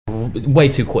way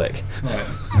too quick. What,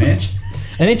 an inch?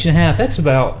 An inch and a half. That's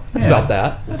about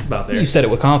that. That's about there. You said it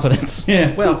with confidence.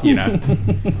 Yeah. Well,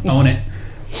 own it.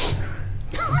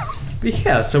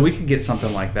 Yeah, so we could get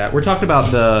something like that. We're talking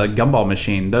about the gumball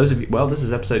machine. Those of you, well, this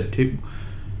is episode 2.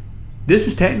 This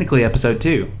is technically episode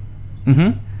 2.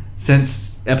 Mm-hmm.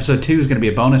 Since episode 2 is going to be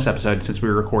a bonus episode since we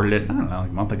recorded it, I don't know,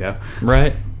 like a month ago.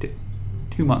 Right.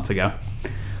 2 months ago.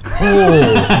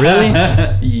 Oh, really?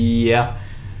 Yeah.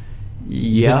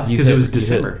 Yeah, because it was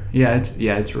December. Yeah,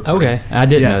 it's recorded. Okay, I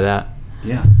didn't know that.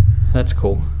 Yeah. That's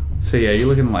cool. So yeah, you're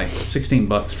looking like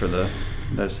 $16 for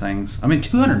those things. I mean,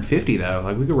 $250 though.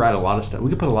 Like we could write a lot of stuff. We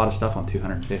could put a lot of stuff on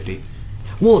 $250.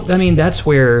 Well, I mean, that's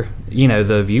where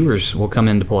the viewers will come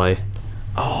into play.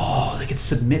 Oh, they could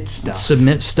submit stuff.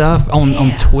 Submit stuff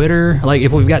on Twitter. Like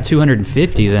if we've got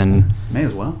 250, then may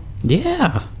as well.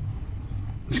 Yeah.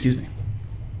 Excuse me.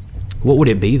 What would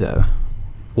it be though?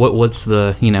 What's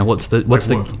the what's the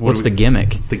gimmick? What's the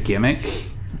gimmick?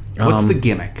 What's the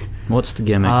gimmick? What's the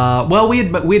gimmick? Well, we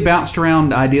had bounced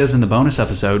around ideas in the bonus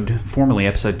episode, formerly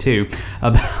episode 2,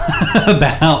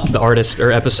 about the artist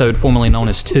or episode formerly known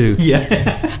as 2. Yeah,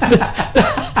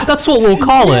 that's what we'll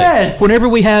call it. Yes. Whenever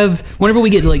we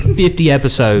get like 50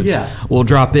 episodes, we'll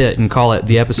drop it and call it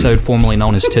the episode formerly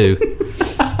known as 2.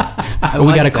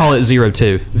 We got to call it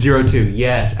 02. 02.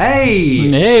 Yes.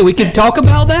 Hey, we can talk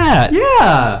about that.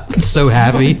 Yeah. I'm so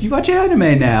happy. You watch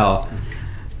anime now.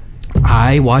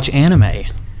 I watch anime.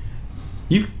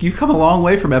 You've come a long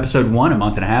way from episode 1 a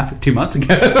month and a half, 2 months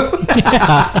ago.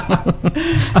 Yeah.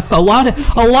 A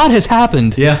lot has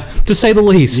happened. Yeah. To say the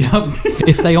least. Yep.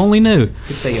 If they only knew.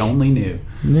 If they only knew.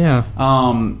 Yeah.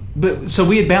 But so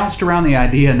we had bounced around the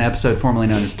idea in the episode formerly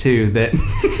known as 2 that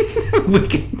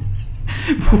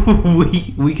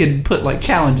we could put like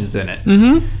challenges in it.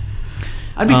 Mm-hmm.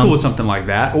 I'd be cool with something like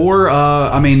that. Or,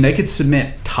 they could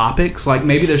submit topics. Like,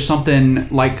 maybe there's something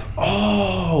like,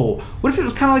 what if it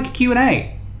was kind of like a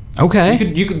Q&A? Okay.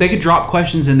 They could drop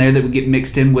questions in there that would get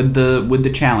mixed in with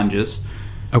the challenges.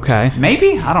 Okay.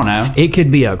 Maybe? I don't know. It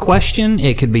could be a question.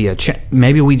 It could be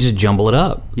maybe we just jumble it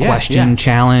up. Yeah, question,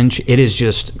 challenge. It is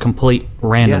just complete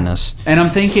randomness. Yeah. And I'm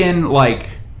thinking, like,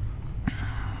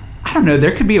 I don't know,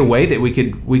 there could be a way that we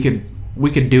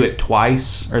could do it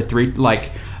twice or 3, like...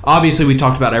 Obviously, we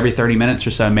talked about every 30 minutes or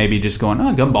so, maybe just going,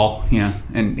 gumball,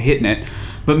 and hitting it.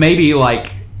 But maybe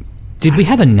like, did we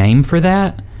have a name for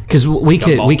that? Because we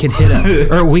could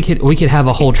hit we could have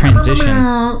a whole transition.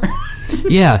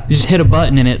 Yeah, you just hit a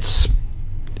button and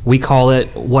we call it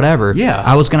whatever. Yeah.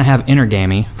 I was gonna have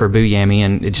Intergammy for Booyammy,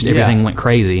 and everything went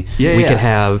crazy. Yeah, we could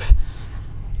have,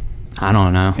 I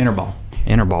don't know, Interball,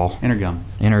 Intergum,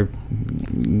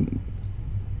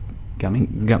 Gummy,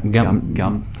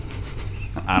 Gum.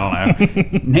 I don't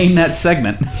know. Name that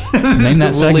segment.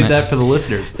 We'll leave that for the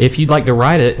listeners. If you'd like to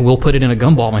write it, we'll put it in a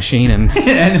gumball machine and and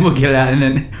then we'll get it out, and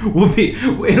then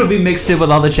it'll be mixed in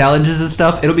with all the challenges and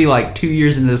stuff. It'll be like 2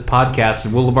 years into this podcast,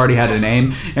 and we'll have already had a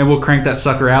name, and we'll crank that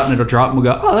sucker out, and it'll drop, and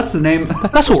we'll go, that's the name.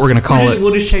 That's what we're gonna call it.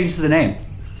 We'll just change the name.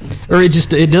 Or it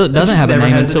doesn't have a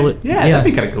name until it. Yeah, that'd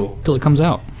be kind of cool. Until it comes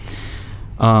out.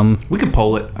 We could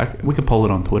poll it. We could poll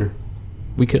it on Twitter.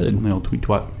 We could. The old tweet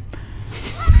twat.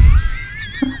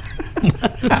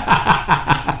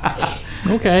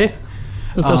 Okay,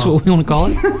 if that's what we want to call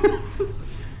it.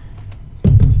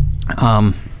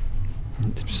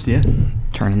 Yeah,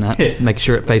 turning that, make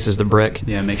sure it faces the brick.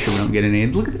 Yeah, make sure we don't get any.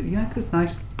 Look at this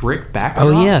nice brick backdrop.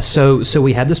 Oh yeah, so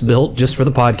we had this built just for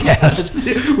the podcast.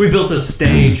 We built a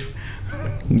stage.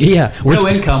 Yeah, no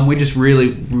income. We just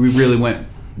really went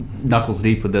knuckles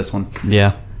deep with this one.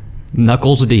 Yeah,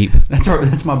 knuckles deep.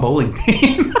 That's my bowling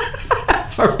team.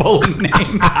 That's our bowling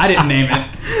name. I didn't name it.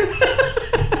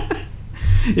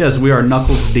 Yes, we are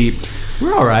knuckles deep.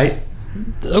 We're all right.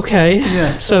 Okay.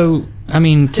 Yeah. So, I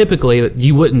mean, typically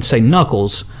you wouldn't say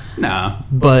knuckles. No.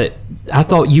 But I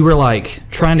thought you were like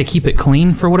trying to keep it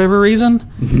clean for whatever reason.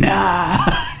 Nah.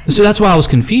 So that's why I was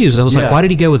confused. I was like, why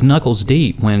did he go with knuckles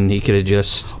deep when he could have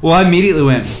just... Well, I immediately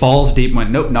went balls deep,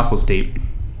 went, nope, knuckles deep.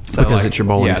 So because it's your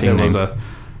bowling team name.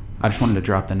 I just wanted to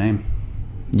drop the name.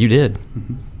 You did.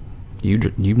 Mm-hmm. You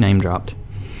name dropped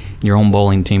your own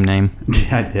bowling team name.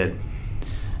 Yeah, I did.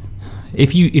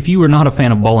 If you were not a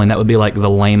fan of bowling, that would be like the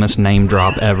lamest name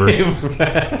drop ever.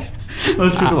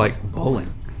 Most people are like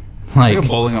bowling. Like I go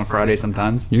bowling on Friday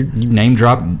sometimes. You name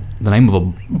drop the name of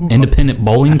a independent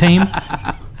bowling team.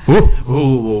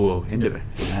 Whoa.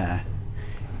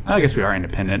 I guess we are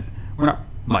independent. We're not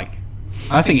like.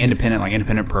 I think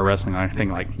independent pro wrestling. I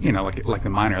think like like the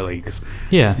minor leagues.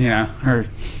 Yeah. Or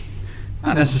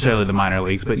not necessarily the minor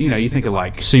leagues, but you think of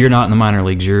like. So you're not in the minor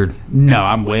leagues. No,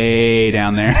 I'm way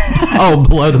down there. Oh,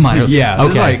 below the minor. Yeah.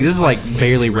 Okay. This is like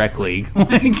barely rec league.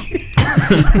 Like,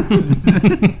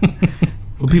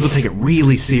 well, people take it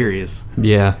really serious.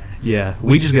 Yeah. Yeah,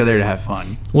 we just go there to have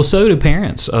fun. Well, so do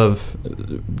parents of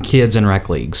kids in rec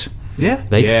leagues. Yeah.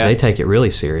 They take it really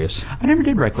serious. I never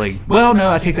did rec league. Well,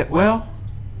 no, I take that. Well,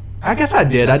 I guess I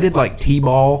did. I did like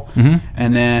t-ball,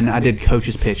 and then I did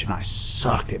coach's pitch, and I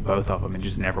sucked at both of them and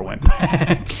just never went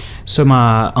back. So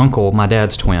my uncle, my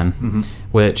dad's twin,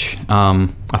 which I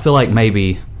feel like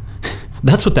maybe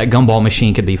that's what that gumball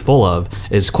machine could be full of,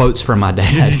 is quotes from my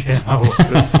dad.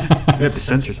 We have to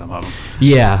censor some of them.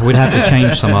 Yeah, we'd have to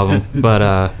change some of them.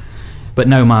 But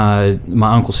no, my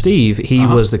Uncle Steve, he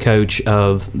was the coach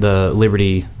of the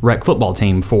Liberty rec football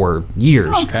team for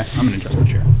years. Oh, okay, I'm going to adjust my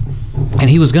chair. And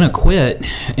he was going to quit,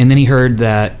 and then he heard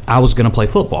that I was going to play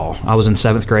football. I was in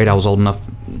 7th grade. I was old enough.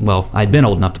 Well, I'd been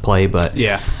old enough to play, but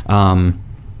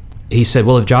he said,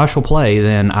 "Well, if Josh will play,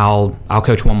 then I'll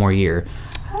coach one more year."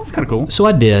 That's kind of cool. So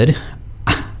I did.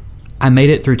 I made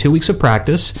it through 2 weeks of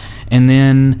practice, and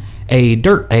then a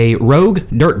rogue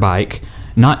dirt bike,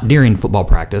 not during football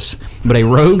practice, but a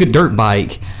rogue dirt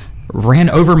bike ran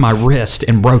over my wrist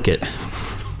and broke it.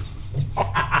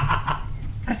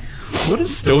 What a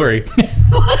story.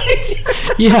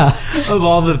 Yeah. Of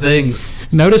all the things.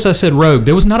 Notice I said rogue.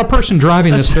 There was not a person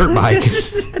driving this dirt bike.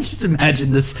 just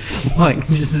imagine this, like,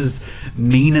 just this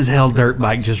mean as hell dirt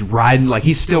bike just riding, like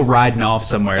he's still riding off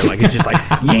somewhere. Like, it's just like,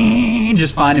 yeah,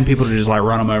 just finding people to just like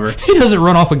run him over. He doesn't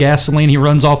run off of gasoline. He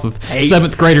runs off of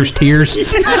 7th graders' tears.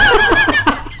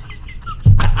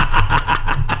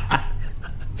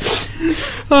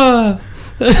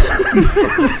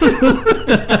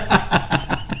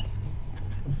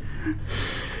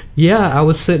 Yeah, I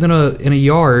was sitting in a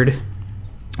yard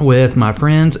with my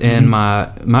friends and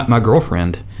my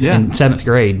girlfriend in 7th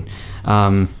grade.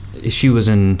 She was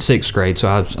in 6th grade, so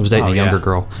I was dating a younger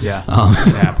girl. Yeah,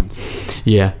 it happens.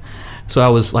 Yeah. So I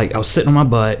was sitting on my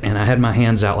butt, and I had my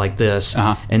hands out like this,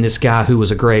 and this guy who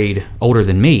was a grade older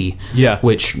than me,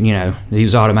 which, he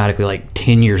was automatically like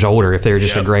 10 years older if they were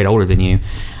just a grade older than you.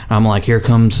 I'm like, here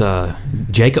comes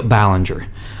Jacob Ballinger.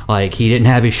 Like, he didn't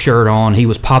have his shirt on. He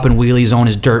was popping wheelies on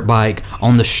his dirt bike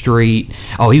on the street.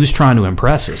 Oh, he was trying to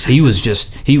impress us. He was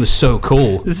so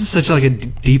cool. This is such like a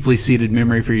deeply seated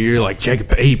memory for you. Like,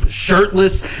 Jacob, he was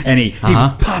shirtless, and he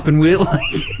was popping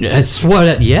wheelies. That's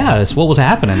what was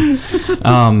happening.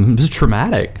 It was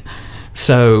traumatic.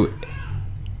 So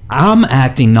I'm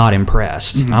acting not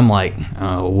impressed. I'm like,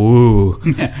 oh, woo.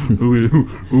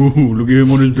 Ooh, look at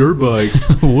him on his dirt bike.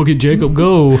 Look at Jacob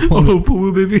go. Oh,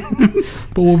 poor baby.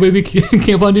 Poor baby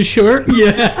can't find his shirt.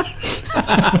 Yeah.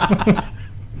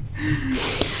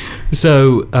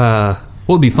 So,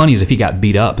 what would be funny is if he got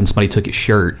beat up and somebody took his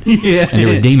shirt. Yeah. And to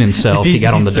redeem himself, he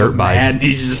got on the dirt bike. Mad.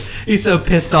 He's so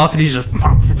pissed off, and he's just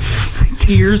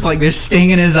tears like they're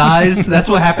stinging his eyes. That's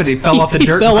what happened. He fell off the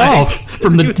dirt bike. He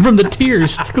fell off from the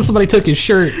tears because somebody took his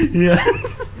shirt. Yeah.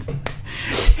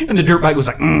 And the dirt bike was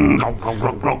like, drinking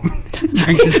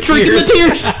the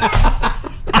tears.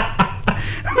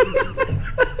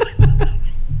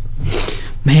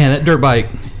 Man, that dirt bike,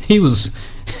 he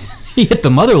hit the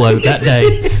mother load that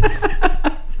day.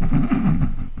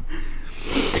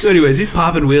 So anyways, he's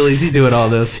popping wheelies, he's doing all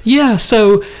this. Yeah,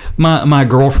 so my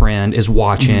girlfriend is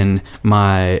watching,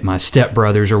 my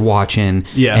stepbrothers are watching,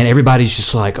 and everybody's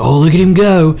just like, oh, look at him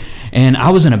go. And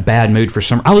I was in a bad mood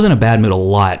I was in a bad mood a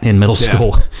lot in middle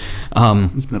school.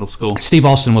 It's middle school. Steve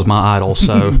Austin was my idol,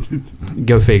 so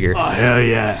go figure. Oh, hell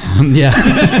yeah. Yeah.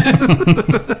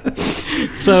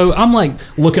 So I'm like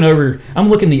looking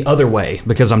the other way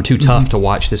because I'm too tough to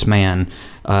watch this young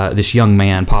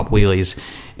man pop wheelies.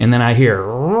 And then I hear,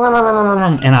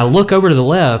 and I look over to the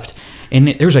left, and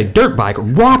there's a dirt bike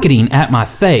rocketing at my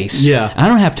face. Yeah. I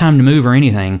don't have time to move or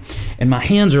anything. And my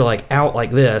hands are like out like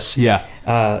this. Yeah.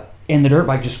 And the dirt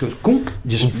bike just goes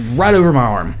just right over my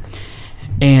arm.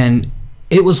 And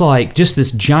it was like just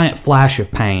this giant flash of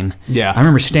pain. Yeah. I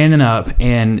remember standing up,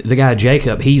 and the guy,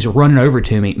 Jacob, he's running over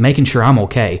to me, making sure I'm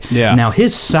okay. Yeah. Now,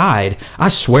 his side, I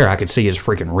swear I could see his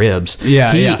freaking ribs.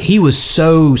 Yeah, He was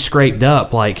so scraped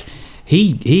up. Like,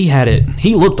 he had it.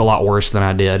 He looked a lot worse than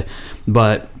I did.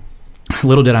 But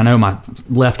little did I know my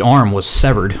left arm was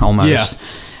severed almost.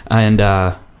 Yeah. And,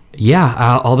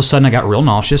 all of a sudden I got real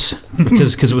nauseous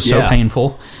because it was so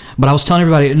painful. But I was telling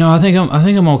everybody, no, I think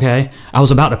I'm okay. I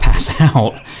was about to pass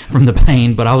out from the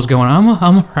pain, but I was going, I'm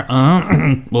all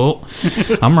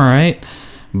right.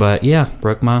 But yeah,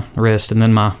 broke my wrist, and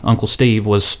then my Uncle Steve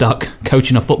was stuck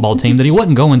coaching a football team that he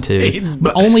wasn't going to,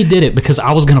 but only did it because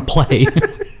I was going to play.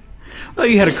 Oh,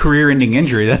 you had a career-ending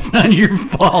injury. That's not your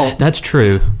fault. That's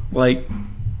true. Like,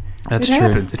 that's it true.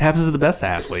 happens. It happens to the best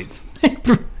athletes.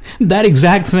 That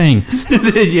exact thing.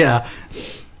 Yeah.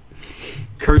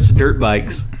 Kurt's dirt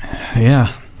bikes.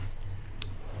 Yeah.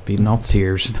 Beating off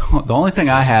tears. The only thing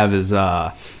I have is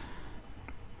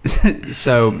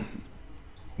so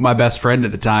my best friend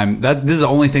at the time. This is the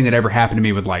only thing that ever happened to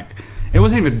me with like. It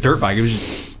wasn't even a dirt bike. It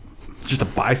was just a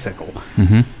bicycle.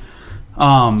 Mm-hmm.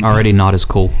 Already not as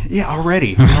cool. Yeah,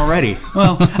 already.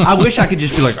 Well, I wish I could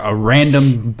just be like a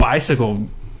random bicycle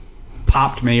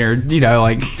popped me, or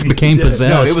like became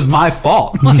possessed. No, it was my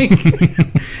fault. Like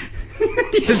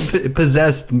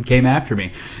possessed and came after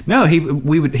me. No, he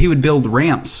would build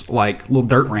ramps, like little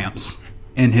dirt ramps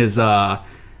in his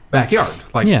backyard.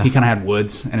 Like he kind of had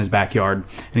woods in his backyard,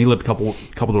 and he lived a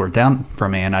couple doors down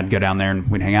from me. And I'd go down there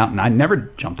and we'd hang out. And I never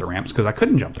jumped the ramps because I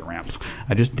couldn't jump the ramps.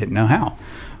 I just didn't know how.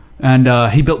 And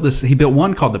he built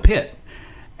one called the Pit,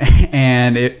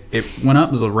 and it went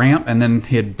up as a ramp, and then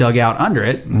he had dug out under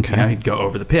it. Okay. He'd go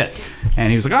over the pit, and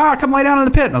he was like, come lay down in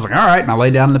the pit. And I was like, all right. And I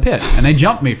laid down in the pit, and they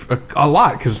jumped me a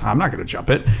lot because I'm not going to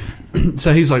jump it.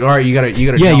 So he's like, all right, you gotta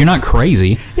yeah, jump. You're not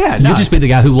crazy. Yeah, you'll just be the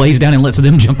guy who lays down and lets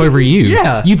them jump over you.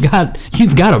 Yeah, you've got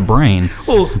a brain.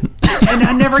 Well, and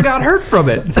I never got hurt from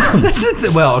it.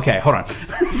 Well, okay, hold on.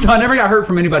 So I never got hurt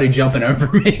from anybody jumping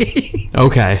over me.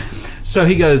 Okay. So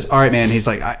he goes, all right, man. He's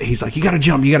like, you got to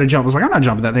jump. I was like, I'm not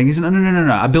jumping that thing. He's like,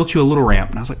 no. I built you a little ramp.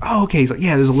 And I was like, oh, okay. He's like,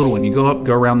 yeah, there's a little one. You go up,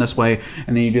 go around this way,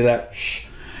 and then you do that.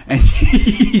 And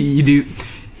you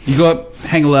go up,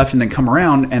 hang a left, and then come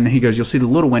around. And he goes, you'll see the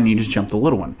little one. And you just jump the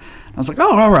little one. I was like,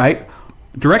 oh, all right.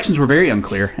 Directions were very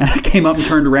unclear. And I came up and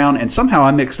turned around, and somehow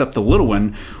I mixed up the little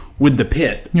one with the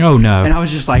pit. Oh, no. And I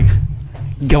was just like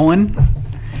going...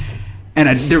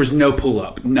 And there was no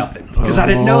pull-up, nothing. Because I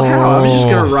didn't know how. I was just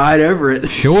going to ride over it.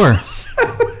 Sure.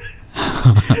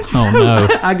 Oh, no.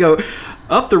 I go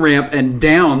up the ramp and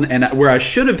down, and where I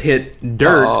should have hit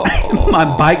dirt, my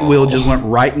bike wheel just went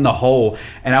right in the hole,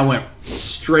 and I went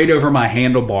straight over my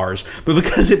handlebars. But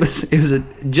because it was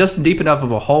just deep enough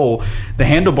of a hole, the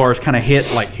handlebars kind of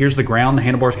hit, like, here's the ground, the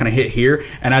handlebars kind of hit here,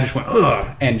 and I just went,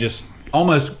 ugh, and just...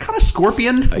 almost kind of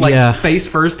scorpion, like face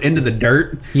first into the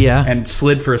dirt, and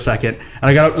slid for a second. And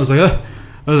I got up and I was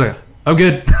like, I'm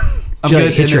good. I'm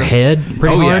good. Hit your head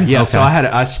pretty hard? Yeah. Okay. So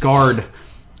I scarred,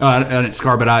 I didn't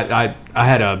scar, but I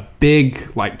had a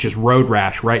big, like, just road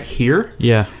rash right here.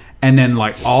 Yeah. And then,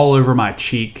 like, all over my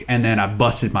cheek, and then I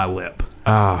busted my lip.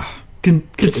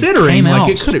 Considering,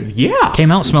 like, it could have,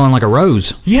 came out smelling like a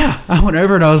rose. Yeah, I went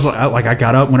over and I was like, I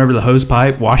got up, went over to the hose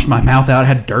pipe, washed my mouth out,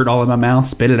 had dirt all in my mouth,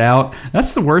 spit it out.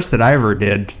 That's the worst that I ever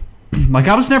did. Like,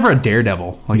 I was never a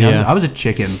daredevil. Like, I was a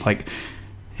chicken. Like,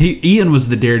 Ian was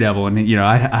the daredevil, and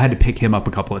I had to pick him up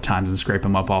a couple of times and scrape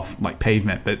him up off like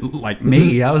pavement. But like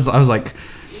me, I was like,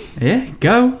 yeah,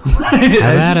 go.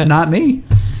 That's just not me.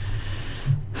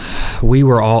 We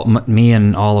were all, me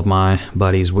and all of my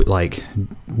buddies,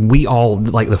 we all,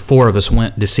 like, the four of us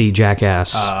went to see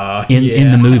Jackass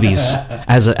in the movies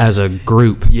as a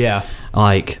group. Yeah,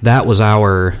 like that was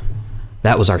our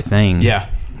thing. Yeah.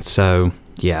 So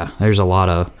yeah, there's a lot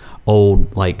of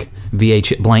old like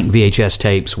blank VHS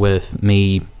tapes with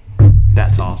me.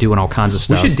 That's awesome. Doing all kinds of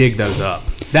stuff. We should dig those up.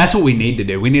 That's what we need to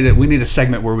do. We need a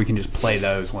segment where we can just play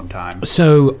those one time.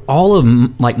 So all of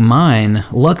mine,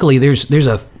 luckily there's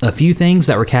a few things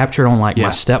that were captured on my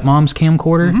stepmom's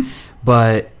camcorder,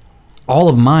 but all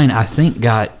of mine I think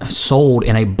got sold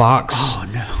in a box. Oh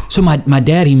no. So my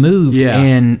dad, he moved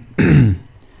and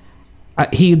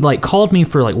he like called me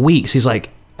for like weeks. He's like,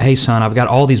 hey son, I've got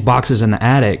all these boxes in the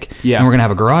attic and we're gonna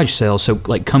have a garage sale, so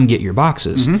like come get your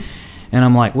boxes. And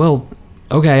I'm like, well,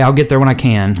 okay, I'll get there when I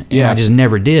can. And I just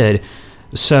never did.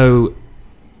 So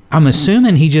I'm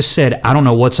assuming he just said, I don't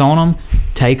know what's on them.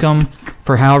 Take them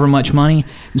for however much money.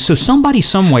 So somebody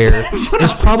somewhere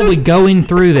is probably going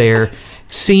through there,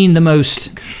 seeing the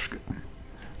most...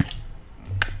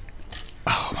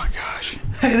 Oh, my gosh.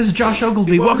 Hey, this is Josh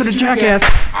Oglesby. Welcome to Jackass.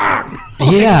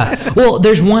 Yeah. Well,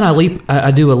 there's one I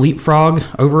do a leapfrog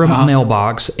over a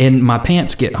mailbox, and my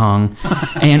pants get hung,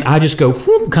 and I just go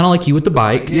kind of like you with the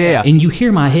bike. Yeah. And you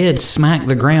hear my head smack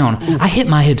the ground. I hit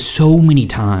my head so many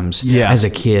times as a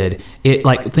kid. It,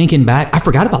 like, thinking back, I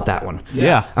forgot about that one.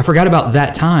 Yeah. I forgot about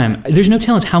that time. There's no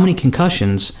telling us how many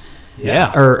concussions.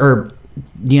 Yeah. Or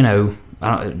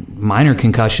minor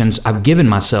concussions I've given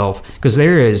myself, because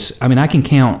there is, I mean, I can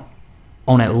count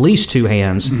on at least two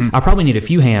hands. I probably need a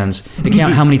few hands to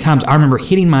count how many times I remember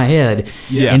hitting my head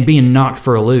and being knocked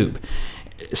for a loop.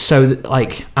 So,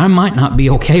 like, I might not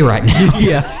be okay right now.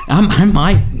 I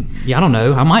might. I don't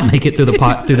know. I might make it through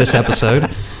through this episode.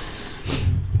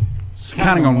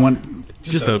 Counting on one.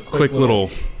 just a quick little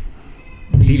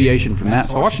deviation from that.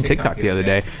 So I watched a TikTok the other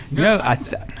day. You know, I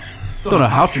don't know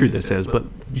how true this is, but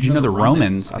did you know the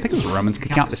Romans, I think it was the Romans,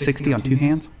 could count to 60 on two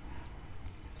hands?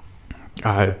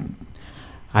 I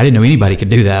didn't know anybody could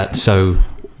do that, so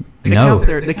no.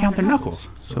 They count their knuckles.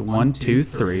 So 1, 2,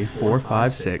 3, 4,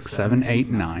 5, 6, 7, 8,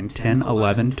 9, 10,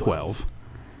 11, 12.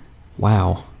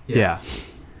 Wow. Yeah.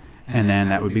 And then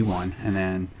that would be 1. And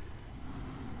then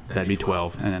that'd be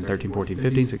 12. And then 13, 14,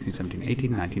 15, 16, 17,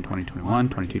 18, 19, 20, 21,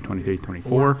 22, 23,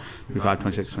 24, 25,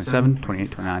 26, 27,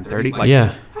 28, 29, 30. Like,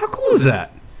 yeah. How cool is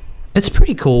that? It's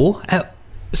pretty cool.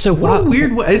 So what a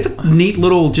weird way. It's a neat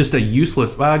little, just a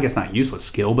useless, well, I guess not useless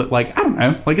skill, but like, I don't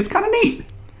know. Like, it's kind of neat.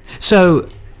 So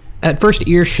at first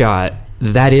earshot,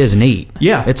 that is neat.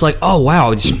 Yeah. It's like, oh,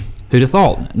 wow. Who'd have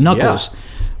thought? Knuckles. Yeah.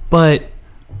 But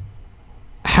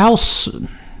how...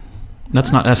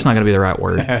 That's not going to be the right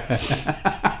word.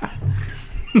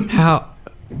 How?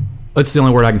 That's the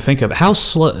only word I can think of. How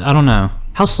slow? I don't know.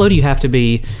 How slow do you have to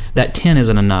be that 10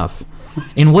 isn't enough?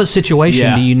 In what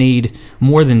situation do you need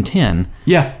more than 10?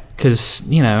 Yeah. Because,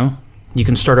 you know, you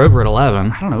can start over at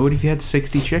 11. I don't know. What if you had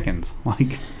 60 chickens?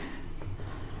 Like,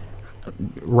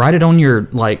 write it on your,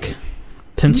 like,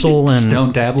 pencil and...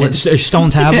 Stone tablet.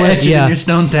 Stone tablet, yeah. Your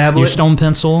stone tablet. Your stone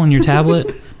pencil and your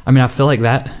tablet. I mean, I feel like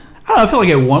that... I don't know, I feel like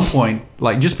at one point,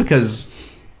 like, just because,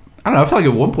 I don't know, I feel like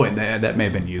at one point that may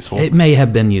have been useful. It may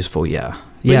have been useful, yeah.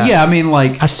 But yeah, I mean,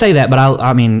 like... I say that, but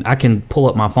I mean, I can pull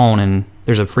up my phone and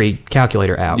there's a free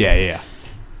calculator app. Yeah.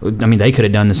 I mean, they could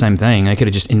have done the same thing. They could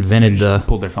have just invented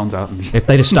pulled their phones out. And if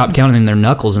they'd have stopped counting their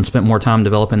knuckles and spent more time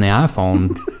developing the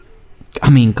iPhone... I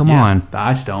mean, come on. The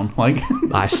iStone, like...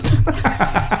 iStone.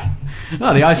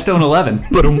 Oh, the iStone 11.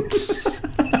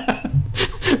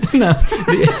 No,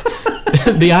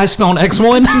 the iStone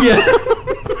X1? Yeah.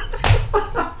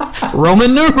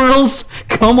 Roman numerals?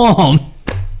 Come on.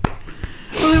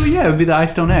 Well, yeah, it would be the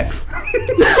iStone X.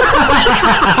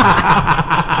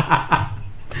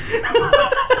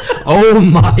 Oh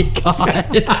my God.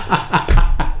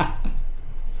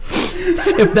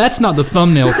 If that's not the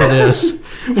thumbnail for this...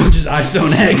 Which is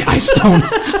iStone X. iStone.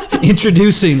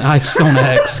 Introducing iStone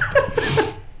X.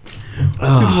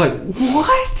 Like,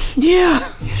 what? Yeah.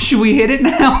 Should we hit it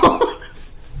now?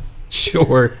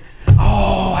 Sure.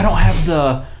 Oh, I don't have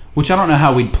the... Which I don't know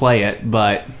how we'd play it,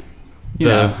 but...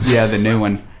 the new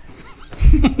one.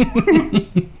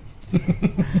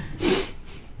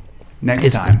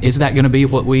 Next time. Is that going to be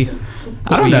what we...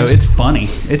 I don't know. It's funny.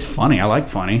 It's funny. I like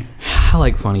funny. I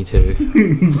like funny, too.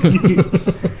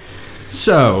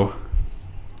 So,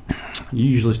 you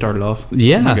usually start it off.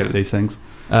 Yeah. I'm good at these things.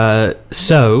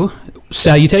 So,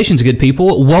 salutations, good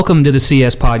people. Welcome to the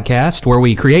CS Podcast, where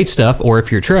we create stuff, or if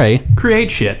you're Trey,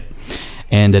 create shit.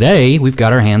 And today, we've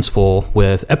got our hands full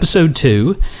with episode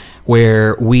 2,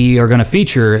 where we are going to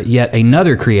feature yet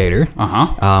another creator,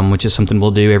 which is something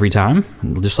we'll do every time,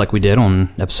 just like we did on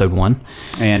episode 1.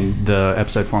 And the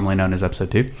episode formerly known as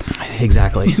episode 2.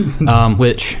 Exactly.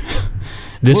 Which...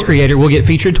 This creator will get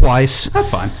featured twice.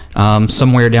 That's fine.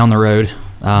 Somewhere down the road.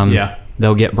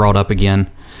 They'll get brought up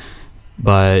again.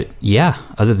 But yeah,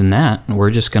 other than that, we're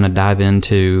just going to dive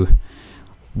into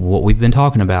what we've been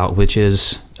talking about, which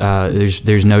is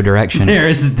there's no direction.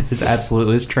 There's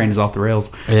absolutely, this train is off the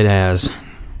rails. It has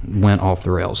went off the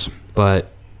rails.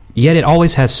 But yet it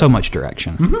always has so much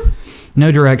direction. Mm-hmm.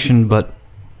 No direction, but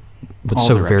all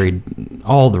so direction. varied.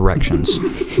 All directions.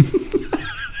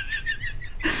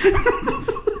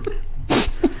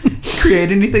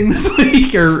 Create anything this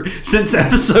week or since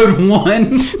episode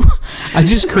 1? I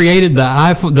just created the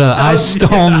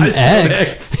iStone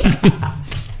X.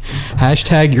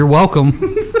 Hashtag you're welcome.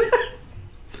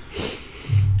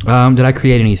 Did I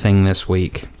create anything this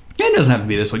week? It doesn't have to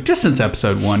be this week, just since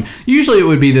episode 1. Usually it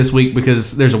would be this week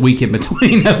because there's a week in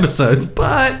between episodes,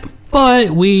 but my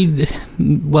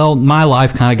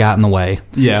life kind of got in the way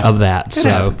of that.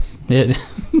 It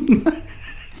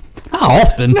not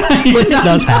often, but it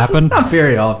does happen. Not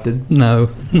very often. No,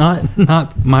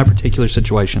 not my particular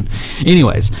situation.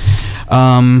 Anyways,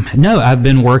 no, I've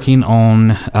been working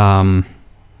on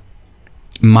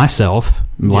myself,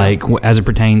 as it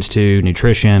pertains to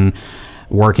nutrition,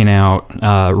 working out,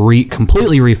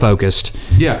 completely refocused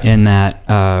in that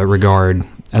regard,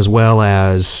 as well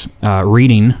as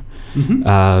reading.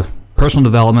 Mm-hmm. Personal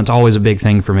development's always a big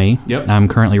thing for me. Yep. I'm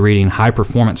currently reading High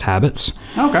Performance Habits.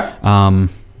 Okay.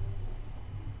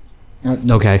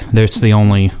 Okay, that's the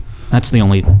only. Okay.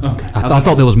 I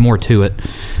thought there was more to it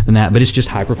than that, but it's just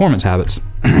High Performance Habits.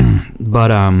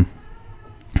 But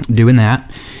doing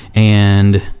that,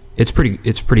 and it's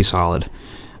pretty solid.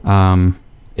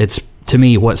 It's, to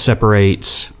me, what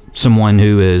separates someone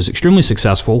who is extremely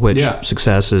successful, which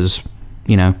success is,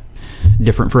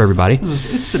 different for everybody.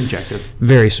 It's subjective.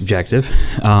 Very subjective.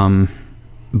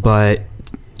 But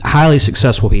highly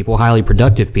successful people, highly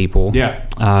productive people,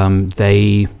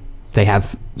 they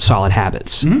have solid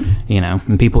habits,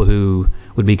 and people who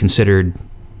would be considered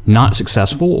not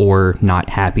successful or not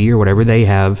happy or whatever, they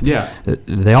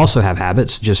also have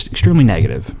habits, just extremely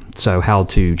negative. So how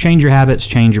to change your habits,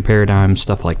 change your paradigm,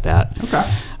 stuff like that. Okay.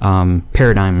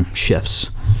 Paradigm shifts.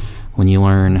 When you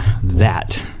learn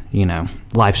that,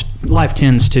 life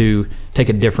tends to take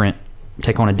on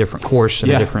a different course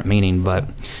and a different meaning. But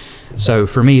so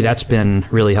for me, that's been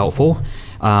really helpful.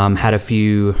 Had a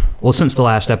few, since the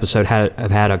last episode,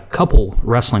 I've had a couple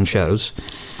wrestling shows.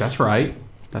 That's right.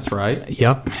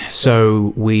 Yep.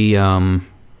 So we,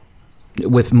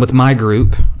 with my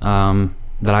group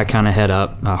that I kind of head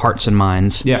up, Hearts and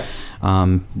Minds. Yeah.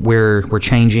 We're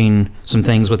changing some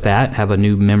things with that. Have a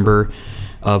new member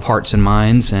of Hearts and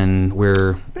Minds, and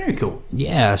we're very cool.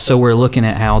 Yeah. So we're looking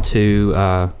at how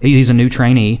to. He's a new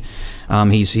trainee.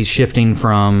 He's shifting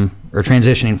from or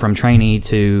transitioning from trainee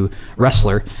to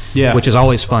wrestler. Yeah. Which is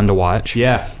always fun to watch.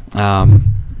 Yeah. And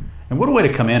what a way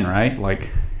to come in, right?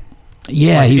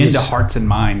 Yeah, he into Hearts and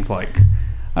Minds. I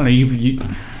don't know. You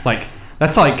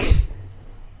that's like.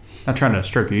 Not trying to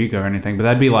stroke your ego or anything, but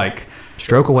that'd be like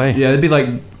stroke away. Yeah, it'd be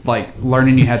like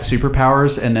learning you had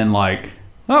superpowers, and then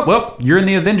you're in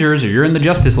the Avengers or you're in the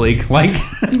Justice League.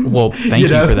 Well, thank you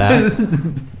for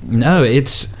that. No,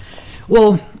 it's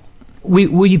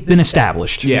we've been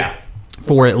established. Yeah,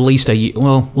 for at least a year.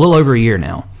 Well, a little over a year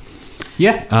now.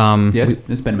 Yeah.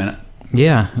 It's been a minute.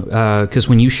 Yeah, because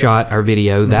when you shot our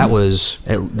video, that was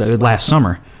last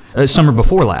summer. Summer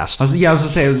before last. I was going to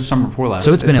say it was the summer before last.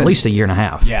 So it's been at least a year and a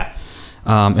half. Yeah.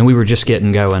 And we were just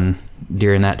getting going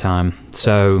during that time.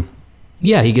 So,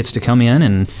 yeah, he gets to come in,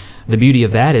 and the beauty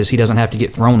of that is he doesn't have to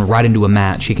get thrown right into a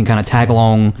match. He can kind of tag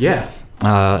along,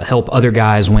 help other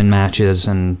guys win matches,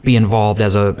 and be involved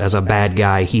as a bad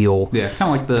guy heel. Yeah,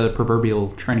 kind of like the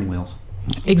proverbial training wheels.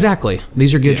 Exactly.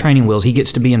 These are good training wheels. He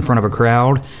gets to be in front of a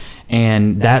crowd.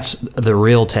 And that's the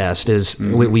real test is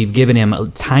we've given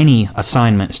him tiny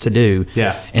assignments to do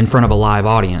in front of a live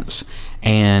audience.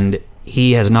 And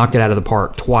he has knocked it out of the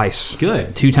park twice.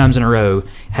 Good. 2 times in a row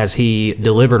has he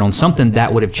delivered on something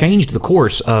that would have changed the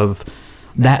course of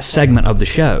that segment of the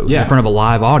show in front of a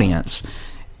live audience.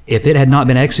 If it had not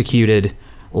been executed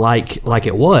like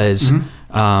it was,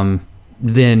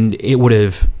 then it would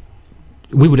have...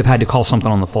 we would have had to call something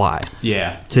on the fly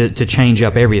to change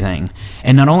up everything.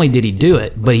 And not only did he do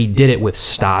it, but he did it with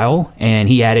style, and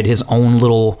he added his own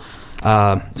little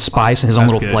spice and his own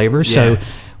little flavor. Yeah. So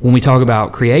when we talk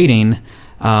about creating,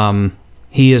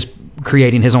 he is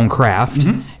creating his own craft,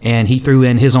 and he threw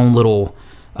in his own little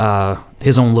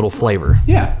flavor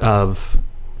of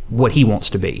what he wants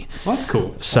to be. Well, that's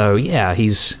cool. So yeah,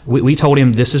 we told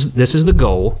him this is the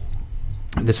goal.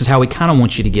 This is how we kind of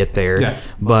want you to get there,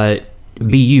 but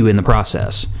be you in the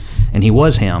process. And he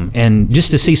was him. And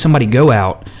just to see somebody go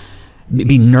out,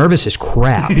 be nervous as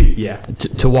crap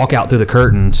to walk out through the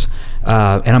curtains.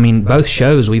 And I mean, both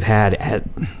shows we've had,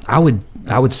 I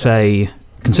would say,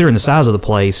 considering the size of the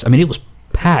place, I mean, it was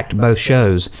packed, both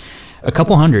shows. A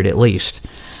couple hundred at least.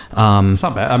 It's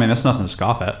not bad. I mean, that's nothing to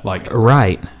scoff at.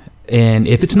 Right. And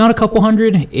if it's not a couple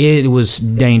hundred, it was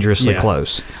dangerously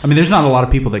close. I mean, there's not a lot of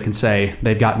people that can say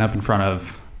they've gotten up in front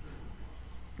of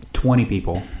 20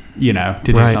 people, to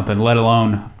do something, let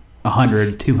alone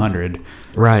 100, 200,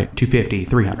 250,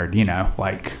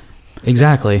 300,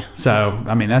 Exactly. So,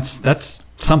 I mean, that's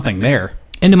something there.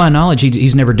 And to my knowledge,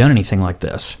 he's never done anything like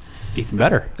this. Even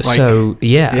better. So,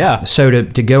 yeah. So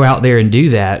to go out there and do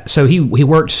that, so he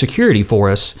worked security for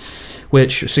us,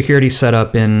 which security set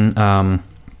up in,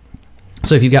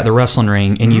 so if you've got the wrestling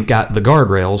ring and you've got the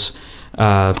guardrails,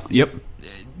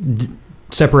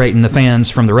 separating the fans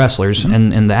from the wrestlers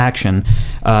and the action,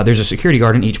 there's a security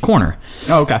guard in each corner.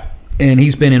 Oh, okay. And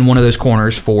he's been in one of those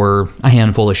corners for a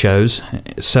handful of shows.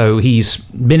 So he's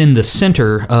been in the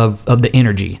center of the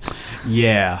energy.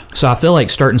 Yeah. So I feel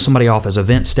like starting somebody off as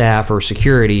event staff or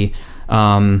security,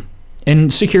 and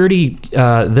security,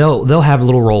 they'll have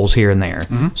little roles here and there.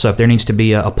 So if there needs to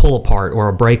be a pull apart or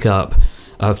a breakup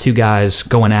of 2 guys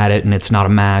going at it and it's not a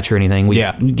match or anything, we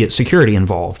get security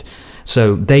involved.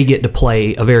 So they get to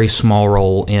play a very small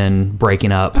role in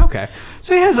breaking up. Okay.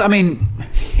 So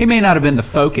he may not have been the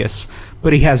focus,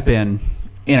 but he has been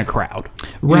in a crowd.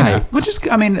 Right. Which is,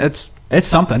 it's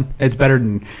something. It's better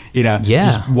than,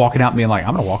 just walking out and being like,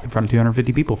 I'm going to walk in front of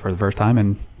 250 people for the first time.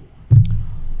 And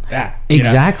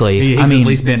exactly. He's at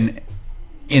least been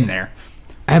in there.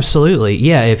 Absolutely.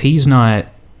 Yeah. If he's not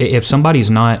if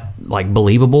somebody's not like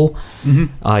believable,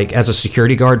 like as a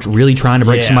security guard really trying to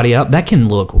break somebody up, that can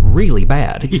look really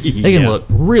bad. They can look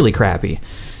really crappy.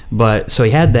 But so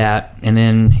he had that, and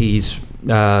then he's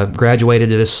graduated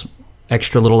to this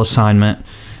extra little assignment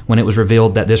when it was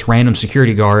revealed that this random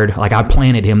security guard, like I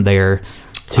planted him there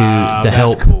to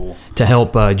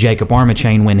help Jacob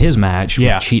Armachain win his match,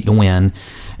 cheat to win,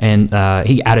 and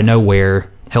he out of nowhere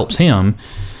helps him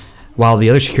while the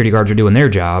other security guards are doing their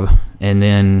job. And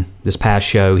then this past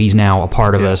show, he's now a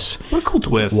part of us. What a cool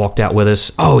twist! Walked out with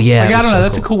us. Oh yeah, like, I don't know.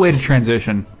 That's a cool way to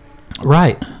transition.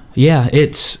 Right. Yeah.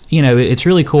 It's it's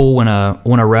really cool when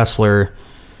a wrestler,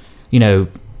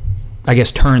 I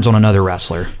guess turns on another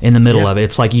wrestler in the middle of it.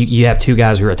 It's like you have two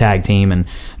guys who are a tag team and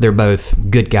they're both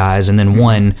good guys, and then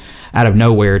one out of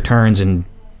nowhere turns and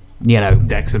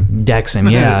decks him.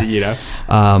 Yeah.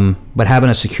 But having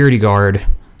a security guard,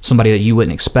 somebody that you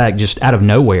wouldn't expect, just out of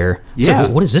nowhere. It's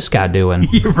like, what is this guy doing?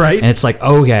 Right. And it's like,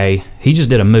 okay, he just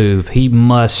did a move. He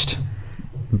must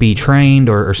be trained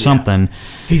or something.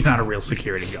 He's not a real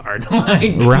security guard.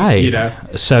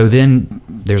 Right. So then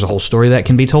there's a whole story that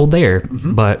can be told there.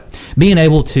 But being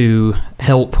able to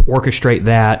help orchestrate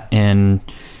that and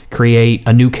create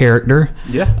a new character.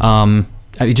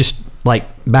 Just like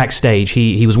backstage,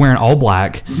 he was wearing all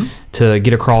black to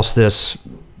get across this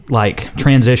like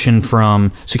transition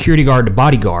from security guard to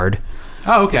bodyguard.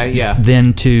 Oh, okay, yeah.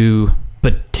 Then to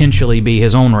potentially be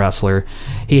his own wrestler.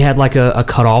 He had like a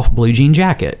cut-off blue jean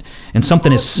jacket. And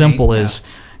something as simple as,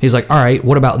 he's like, all right,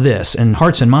 what about this? And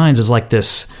Hearts and Minds is like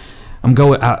this,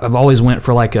 I've always went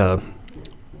for like a,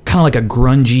 kind of like a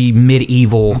grungy,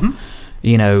 medieval,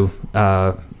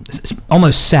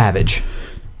 almost savage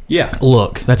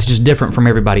look. That's just different from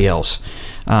everybody else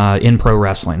in pro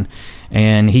wrestling.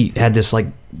 And he had this like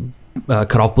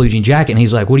cut off blue jean jacket, and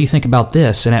he's like, what do you think about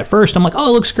this? And at first I'm like, oh,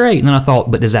 it looks great. And then I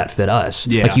thought, but does that fit us?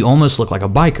 Like, you almost look like a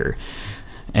biker.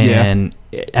 And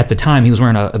at the time he was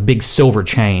wearing a big silver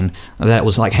chain that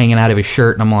was like hanging out of his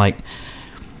shirt, and I'm like,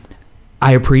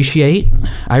 I appreciate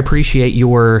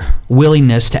your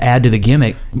willingness to add to the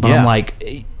gimmick, but I'm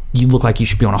like, you look like you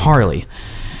should be on a Harley.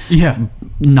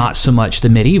 Not so much the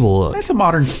medieval look. That's a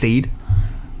modern steed.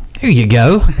 There you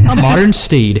go. A modern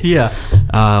steed.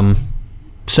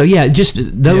 So just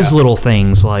those little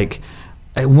things. Like,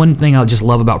 one thing I just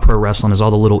love about pro wrestling is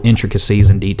all the little intricacies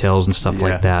and details and stuff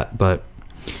like that. But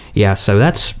so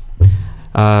that's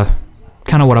kind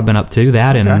of what I've been up to.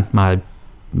 That and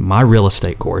my real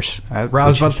estate course. I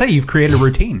was about to say, you've created a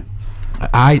routine.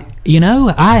 I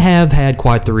have had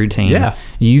quite the routine. Yeah.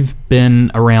 You've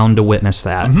been around to witness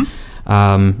that.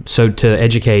 So to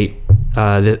educate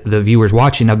the viewers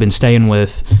watching, I've been staying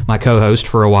with my co-host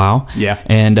for a while.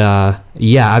 And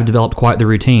I've developed quite the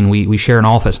routine. We share an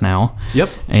office now.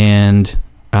 And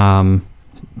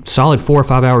solid 4 or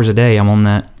 5 hours a day I'm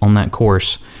on that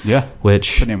course.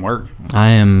 Which putting in work. I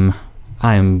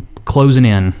am closing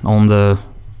in on the.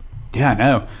 I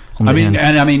know. I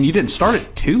mean, you didn't start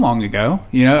it too long ago.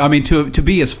 To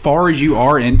be as far as you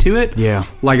are into it.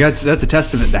 Like that's a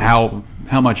testament to how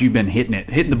much you've been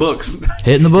hitting the books.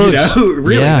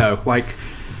 Really though. Like,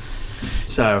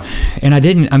 so. And I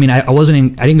didn't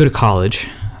go to college.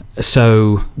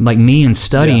 So like me and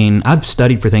studying, I've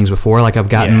studied for things before. Like I've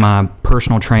gotten my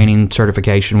personal training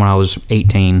certification when I was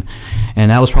 18,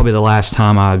 and that was probably the last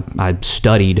time I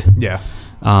studied.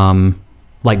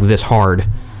 Like this hard.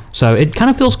 So it kind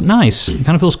of feels nice. It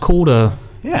kind of feels cool to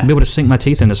be able to sink my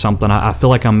teeth into something. I feel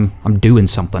like I'm doing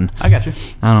something. I got you.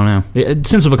 I don't know.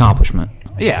 Sense of accomplishment.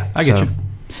 I get you.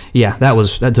 Yeah,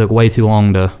 that took way too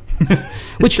long to.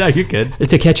 Which no, you're good.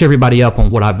 To catch everybody up on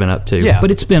what I've been up to. Yeah.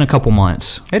 But it's been a couple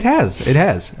months. It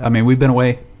has. I mean, we've been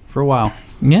away for a while.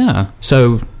 Yeah.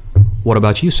 So, what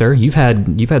about you, sir? You've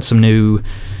had some new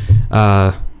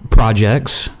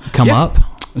projects come up.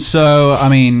 So, I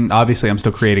mean, obviously, I'm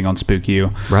still creating on Spook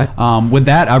You. Right. With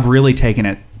that, I've really taken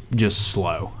it just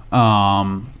slow.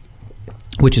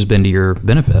 Which has been to your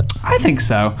benefit. I think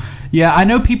so. Yeah, I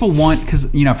know people want, because,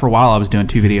 for a while I was doing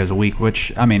 2 videos a week,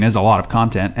 which, I mean, is a lot of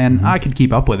content, and I could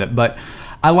keep up with it, but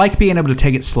I like being able to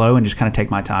take it slow and just kind of take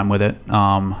my time with it,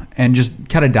 and just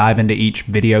kind of dive into each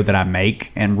video that I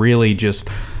make and really just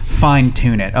fine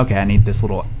tune it. Okay, I need this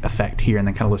little effect here, and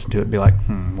then kind of listen to it and be like,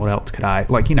 what else could I,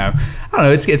 like, I don't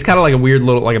know, it's kind of like a weird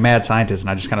little, like a mad scientist, and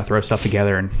I just kind of throw stuff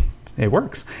together and it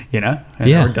works, or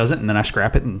it doesn't, and then I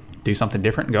scrap it and do something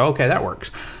different and go, okay, that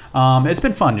works. It's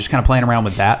been fun just kind of playing around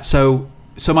with that. So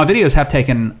my videos have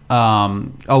taken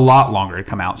a lot longer to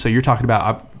come out. So you're talking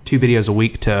about 2 videos a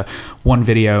week to 1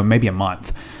 video maybe a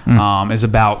month is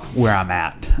about where I'm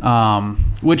at.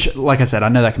 Which, like I said, I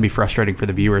know that can be frustrating for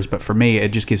the viewers, but for me, it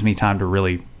just gives me time to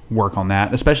really work on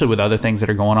that, especially with other things that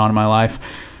are going on in my life,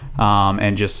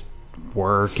 and just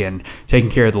work and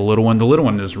taking care of the little one. The little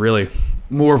one is really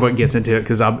more of what gets into it,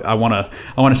 because I want to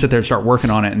sit there and start working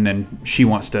on it, and then she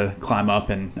wants to climb up,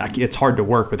 and it's hard to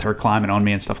work with her climbing on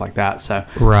me and stuff like that. So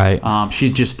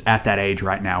she's just at that age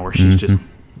right now where she's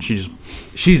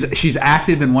she's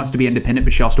active and wants to be independent,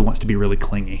 but she also wants to be really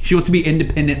clingy. She wants to be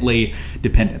independently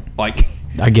dependent. Like,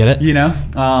 I get it. You know,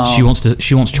 she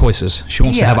wants choices. She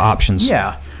wants to have options.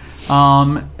 Yeah.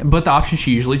 But the option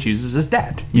she usually chooses is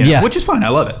dad, which is fine. I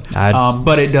love it.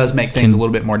 But it does make things a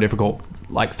little bit more difficult,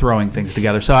 like throwing things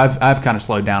together. So I've kind of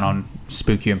slowed down on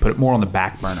Spook You and put it more on the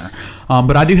back burner.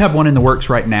 But I do have one in the works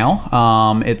right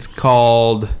now. It's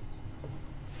called...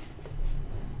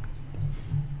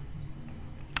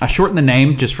 I shortened the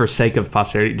name just for sake of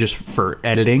posterity, just for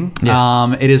editing.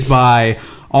 Yeah. It is by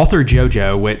author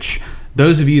JoJo, which...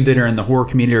 Those of you that are in the horror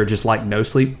community or just like No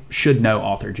Sleep should know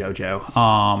author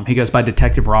JoJo. He goes by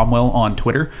Detective Romwell on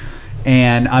Twitter,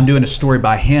 and I'm doing a story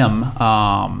by him.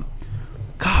 God,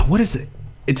 what is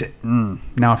it?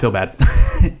 Now I feel bad.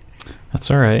 That's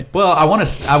all right. Well, I want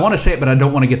to say it, but I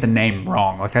don't want to get the name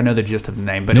wrong. Like, I know the gist of the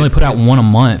name, but you only put out one a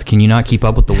month. Can you not keep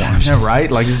up with the ones? No,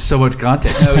 right? Like, this is so much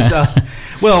content. No, it's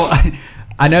well.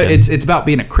 I know it's about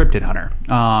being a cryptid hunter.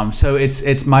 So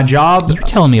it's my job. You were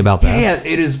telling me about that. Yeah,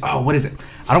 it is. Oh, what is it?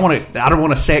 I don't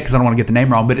want to say it because I don't want to get the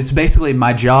name wrong. But it's basically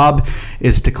my job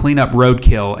is to clean up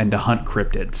roadkill and to hunt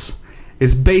cryptids.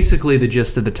 Is basically the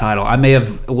gist of the title. I may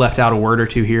have left out a word or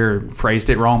two here, phrased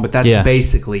it wrong, but that's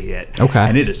basically it. Okay.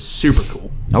 And it is super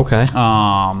cool. Okay.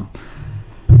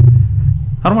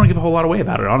 I don't want to give a whole lot away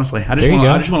about it, honestly. I just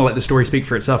want to let the story speak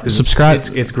for itself, because it's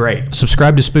great.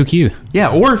 Subscribe to Spook You.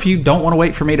 Yeah, or if you don't want to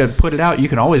wait for me to put it out, you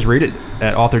can always read it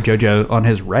at author JoJo on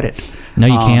his Reddit. No,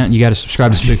 you can't. You got to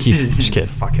subscribe to Spook You. Just kidding.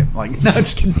 Fuck him. Like, no,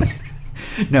 just kidding.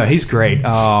 No, he's great.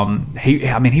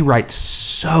 He writes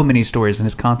so many stories, and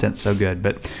his content's so good.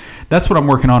 But that's what I'm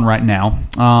working on right now.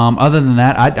 Other than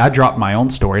that, I dropped my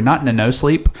own story, not in a No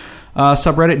Sleep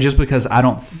subreddit, just because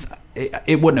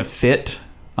it wouldn't have fit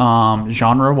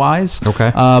genre wise. Okay.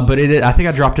 But I think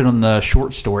I dropped it on the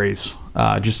short stories,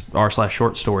 just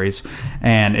r/short stories,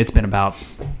 and it's been about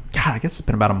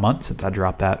a month since I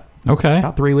dropped that. Okay.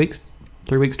 About 3 weeks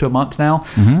to a month now.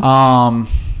 Mm-hmm.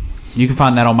 You can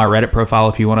find that on my Reddit profile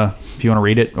if you want to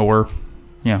read it, or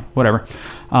whatever.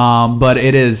 But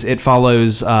it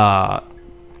follows.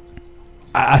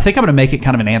 I think I'm going to make it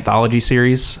kind of an anthology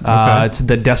series. Okay. It's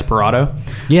the Desperado.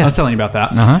 Yeah. I was telling you about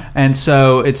that. Uh-huh. And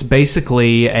so it's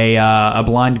basically a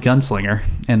blind gunslinger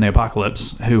in the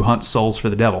apocalypse who hunts souls for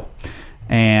the devil.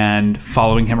 And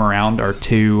following him around are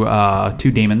two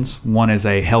demons. One is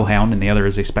a hellhound and the other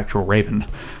is a spectral raven.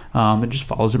 It just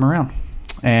follows him around.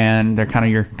 And they're kind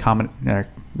of your comic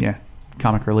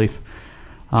relief.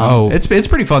 It's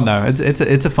pretty fun though.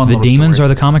 It's a fun. The little demons story. are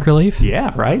the comic relief.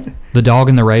 Yeah, right. The dog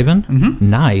and the raven. Mm-hmm.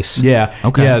 Nice. Yeah.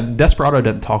 Okay. Yeah. Desperado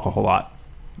doesn't talk a whole lot.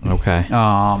 Okay.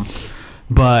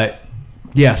 But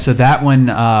yeah. So that one,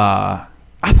 I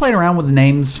played around with the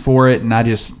names for it, and I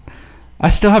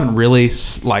still haven't really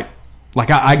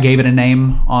I gave it a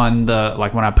name on the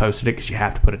when I posted it, because you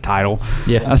have to put a title.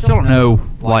 Yeah. I still don't know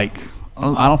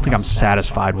I don't think I'm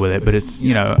satisfied with it, but it's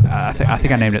I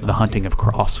think I named it The Hunting of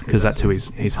Cross, because that's who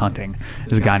he's hunting.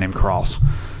 There's a guy named Cross.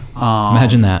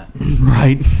 Imagine that,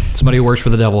 right? Somebody who works for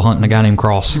the devil hunting a guy named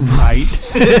Cross, right?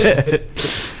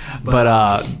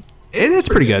 But it's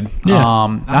pretty good.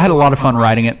 Yeah. I had a lot of fun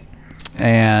writing it,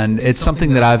 and it's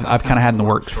something that I've kind of had in the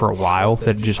works for a while,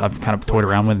 that I've kind of toyed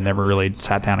around with and never really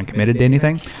sat down and committed to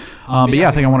anything. But yeah,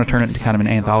 I think I want to turn it into kind of an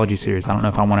anthology series. I don't know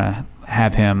if I want to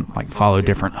have him follow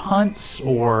different hunts,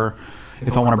 or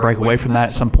if I want to break away from that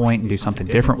at some point and do something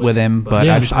different with him. But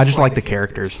yeah. I just like the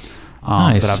characters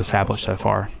nice. that I've established so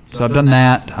far. So I've done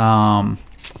that. I'm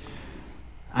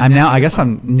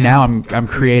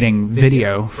creating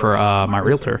video for my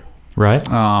realtor. Right.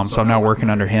 So I'm now working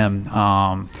under him,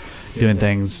 doing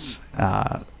things.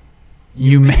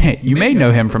 You may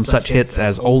know him from such hits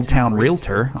as Old Town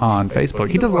Realtor on Facebook.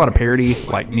 He does a lot of parody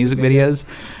music videos,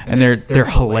 and they're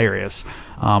hilarious.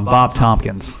 Bob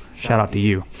Tompkins, shout out to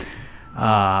you.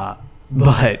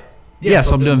 But yeah,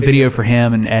 so I'm doing video for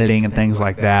him and editing and things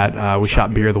like that. We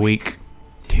shot Beer of the Week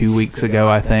 2 weeks ago,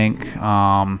 I think.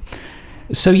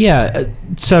 So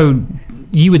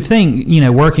you would think,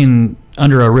 working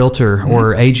under a realtor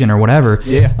or agent or whatever,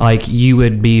 you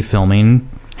would be filming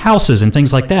houses and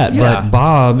things like that. Yeah. But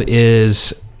Bob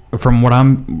is, from what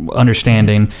I'm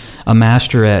understanding, a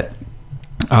master at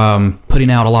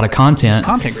putting out a lot of content.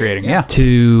 Content creating, yeah.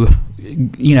 To,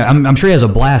 you know, I'm sure he has a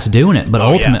blast doing it, but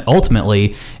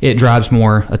ultimately it drives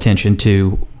more attention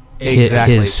to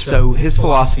exactly. So his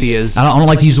philosophy is... I don't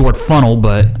like to use the word funnel,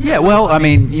 but... Yeah, well, I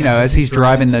mean, you know, as he's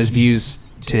driving those views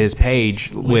to his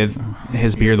page with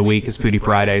his Beer of the Week, his Foodie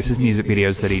Fridays, his music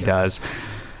videos that he does,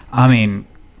 I mean,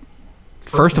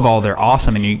 first of all, they're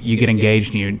awesome, and you get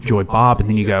engaged and you enjoy Bob, and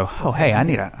then you go, oh, hey, I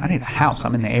need a house.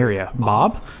 I'm in the area.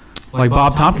 Bob? Like,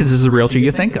 Bob Tompkins is the realtor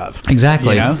you think of.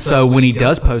 Exactly. You know? So when he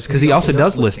does post, because he also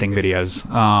does listing videos.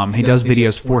 He does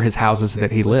videos for his houses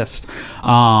that he lists.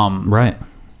 Right.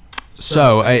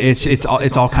 So it's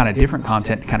all kind of different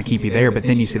content to kind of keep you there, but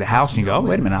then you see the house and you go, oh,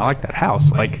 wait a minute, I like that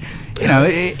house. Like, you know,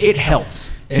 it helps.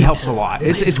 It helps a lot.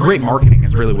 It's great marketing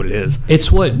is really what it is.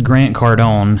 It's what Grant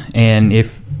Cardone, and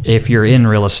if you're in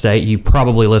real estate, you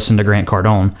probably listen to Grant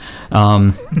Cardone,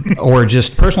 or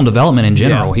just personal development in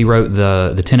general. Yeah. He wrote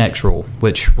the 10X Rule,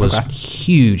 which was a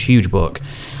huge book.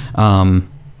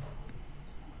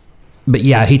 But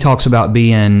yeah, he talks about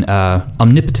being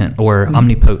omnipotent or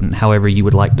omnipotent, however you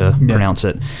would like to pronounce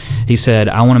it. He said,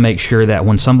 I want to make sure that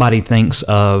when somebody thinks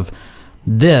of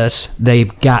this,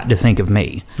 they've got to think of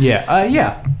me.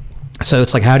 Yeah. So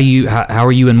it's like, how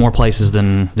are you in more places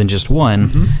than just one?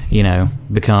 Mm-hmm. You know,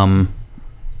 become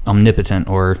omnipotent,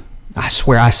 or I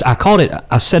swear I called it.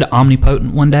 I said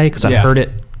omnipotent one day because I heard it.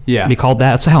 Yeah, be called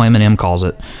that. That's how Eminem calls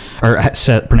it, or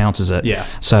pronounces it. Yeah.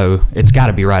 So it's got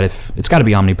to be right. If it's got to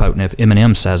be omnipotent if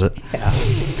Eminem says it. Yeah.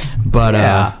 But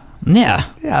yeah,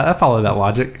 I follow that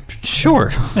logic.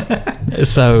 Sure.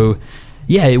 So,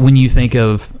 yeah, when you think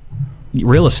of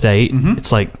real estate,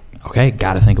 it's like, okay,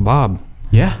 got to think of Bob.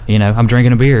 Yeah. You know, I'm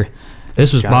drinking a beer.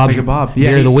 This was Bob's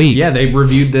Beer of the Week. Yeah, they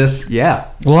reviewed this. Yeah.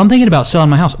 Well, I'm thinking about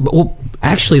selling my house. Well,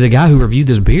 actually, the guy who reviewed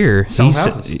this beer, sells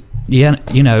houses. Yeah,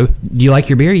 you know, do you like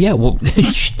your beer? Yeah, well, you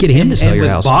should get him to sell your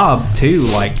house. Bob, too,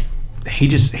 like,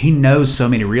 he knows so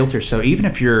many realtors. So even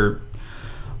if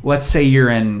let's say you're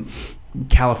in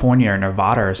California or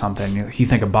Nevada or something, you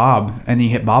think of Bob, and then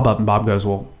you hit Bob up, and Bob goes,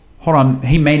 well, hold on,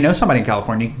 he may know somebody in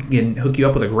California, he can hook you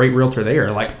up with a great realtor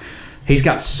there. Like, he's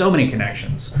got so many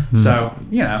connections. So,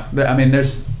 you know, I mean,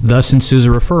 there's... Thus ensues a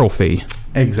referral fee.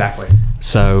 Exactly.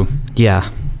 So, yeah.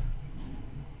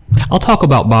 I'll talk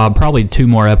about Bob probably 2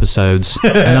 more episodes,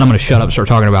 and then I'm going to shut up and start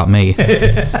talking about me.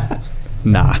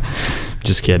 Nah,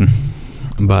 just kidding.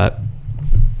 But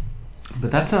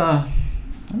that's about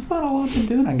all I've been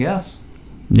doing, I guess.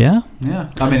 Yeah?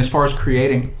 Yeah. I mean, as far as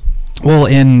creating... Well,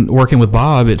 in working with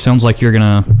Bob, it sounds like you're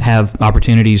going to have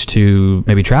opportunities to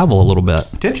maybe travel a little bit.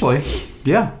 Potentially,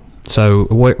 yeah. So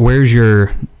where's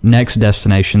your next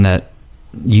destination that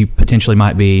you potentially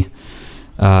might be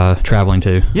traveling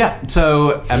to? Yeah,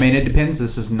 so, I mean, it depends.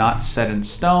 This is not set in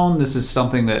stone. This is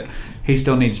something that he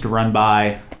still needs to run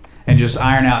by and just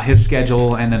iron out his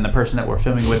schedule, and then the person that we're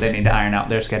filming with, they need to iron out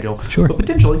their schedule. Sure. But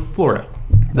potentially, Florida.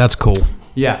 That's cool.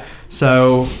 Yeah,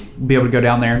 so be able to go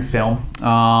down there and film,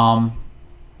 and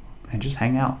just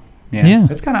hang out. Yeah.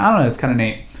 It's kind of, I don't know, it's kind of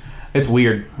neat. It's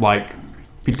weird. Like,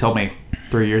 if you told me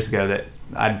 3 years ago that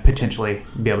I'd potentially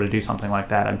be able to do something like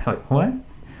that, I'd be like, what?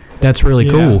 That's really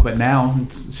cool. But now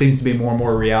it seems to be more and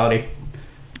more reality.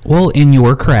 Well, in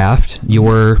your craft,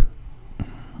 your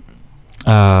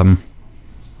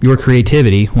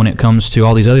creativity when it comes to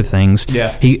all these other things,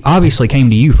 he obviously came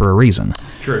to you for a reason.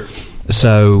 True.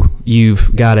 So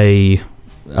you've got a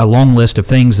long list of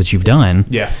things that you've done.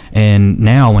 Yeah. And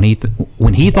now when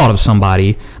he thought of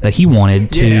somebody that he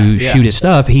wanted to shoot his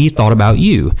stuff, he thought about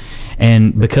you.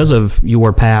 And because of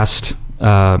your past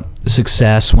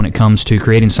success when it comes to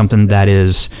creating something that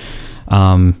is,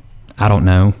 I don't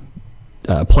know,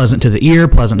 pleasant to the ear,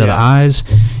 pleasant to the eyes,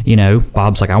 you know,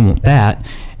 Bob's like, I want that.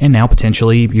 And now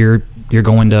potentially you're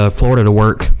going to Florida to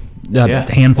work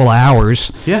a handful of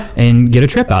hours and get a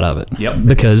trip out of it. Yep.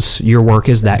 Because your work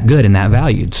is that good and that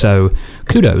valued. So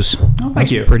kudos. Oh, thank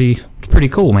you. Pretty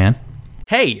cool, man.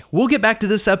 Hey, we'll get back to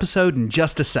this episode in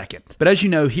just a second. But as you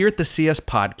know, here at the CS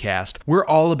Podcast, we're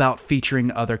all about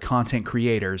featuring other content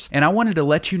creators. And I wanted to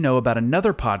let you know about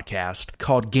another podcast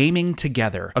called Gaming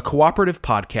Together, a cooperative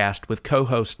podcast with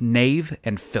co-hosts Nave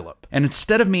and Philip. And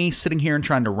instead of me sitting here and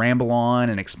trying to ramble on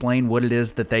and explain what it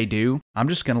is that they do, I'm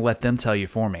just going to let them tell you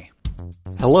for me.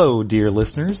 Hello, dear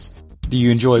listeners. Do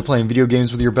you enjoy playing video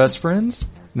games with your best friends?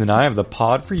 Then I have the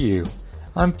pod for you.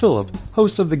 I'm Philip,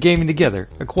 host of the Gaming Together,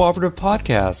 a cooperative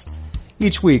podcast.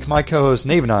 Each week, my co-host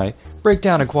Nave and I break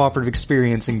down a cooperative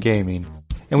experience in gaming,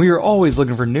 and we are always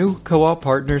looking for new co-op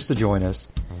partners to join us.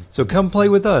 So come play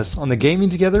with us on the Gaming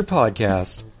Together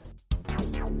podcast.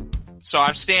 So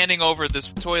I'm standing over this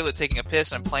toilet taking a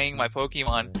piss and I'm playing my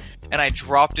Pokemon, and I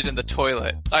dropped it in the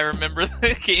toilet. I remember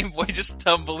the Game Boy just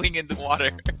tumbling into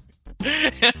water.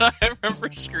 And I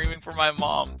remember screaming for my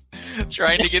mom,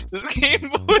 trying to get this Game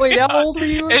Boy. Wait, how old were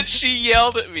you? And she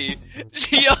yelled at me.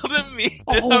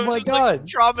 Oh my god! Like,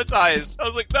 traumatized. I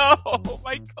was like, no,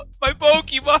 my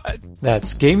Pokemon.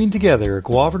 That's Gaming Together, a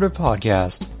cooperative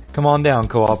podcast. Come on down,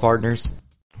 co-op partners.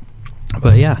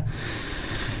 But yeah.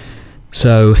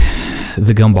 So,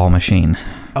 the gumball machine.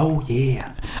 Oh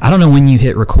yeah. I don't know when you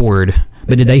hit record,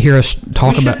 but did they hear us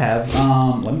talk we about? Should have.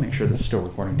 Let me make sure this is still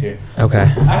recording too. Okay.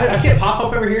 I see it pop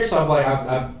up over here, so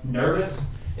I'm nervous.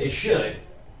 It should.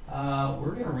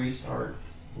 We're gonna restart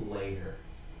later.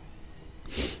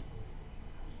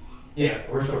 Yeah,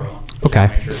 we're still rolling.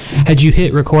 Okay. Sure. Had you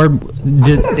hit record?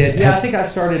 I think I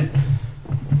started.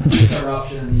 Start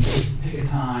options. Pick a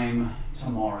time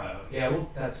tomorrow. Yeah, well,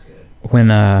 that's good.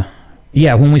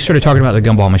 When we started talking about the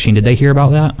gumball machine, did they hear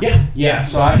about that? Yeah.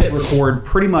 So I hit record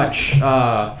pretty much. It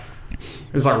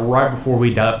was like right before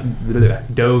we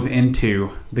dove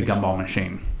into the gumball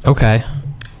machine. Okay.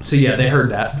 So yeah, they heard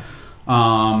that.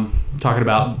 Talking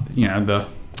about the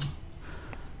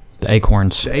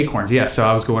acorns. The acorns, yeah. So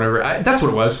I was going over. That's what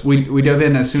it was. We dove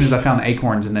in as soon as I found the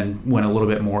acorns, and then went a little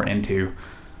bit more into.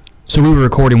 So we were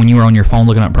recording when you were on your phone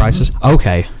looking up prices?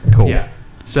 Okay, cool. Yeah.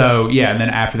 So, yeah, and then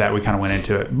after that, we kind of went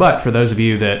into it. But for those of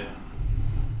you that,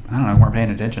 I don't know, weren't paying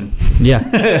attention.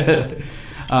 Yeah.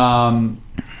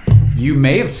 You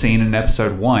may have seen in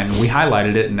episode 1, we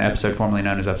highlighted it in the episode formerly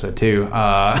known as episode 2,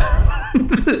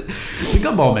 the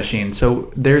gumball machine.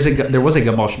 So there was a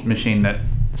gumball machine that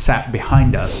sat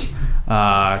behind us,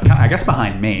 I guess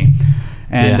behind me.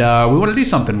 And we want to do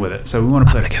something with it. So we want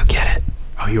to I'm going to go get it.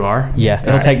 Oh, you are? Yeah,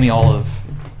 it'll take me all of...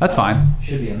 That's fine.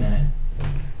 Should be a minute.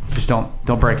 Just don't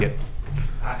break it.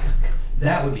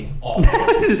 That would be awful.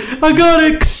 I got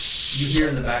it! You hear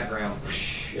in the background,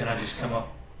 and I just come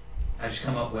up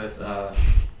with a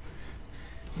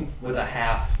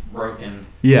half broken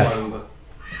globe.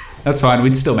 That's fine.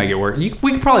 We'd still make it work. We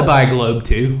could probably buy a globe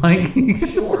too.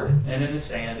 Sure. And in the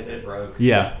stand if it broke.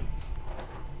 Yeah.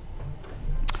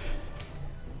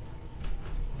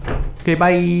 Okay,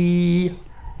 bye.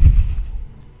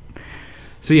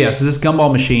 So this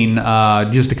gumball machine,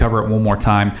 just to cover it one more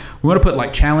time, we want to put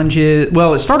like challenges.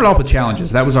 Well, it started off with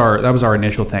challenges. That was our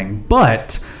initial thing.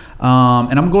 But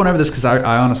and I'm going over this because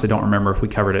I honestly don't remember if we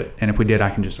covered it, and if we did, I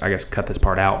can just cut this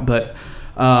part out. But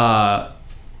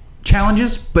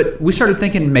challenges. But we started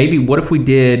thinking maybe what if we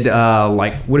did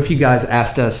what if you guys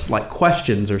asked us like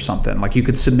questions or something? Like you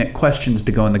could submit questions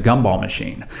to go in the gumball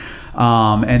machine.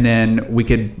 And then we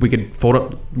could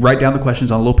write down the questions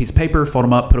on a little piece of paper, fold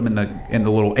them up, put them in the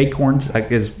little acorns,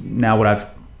 is now what I've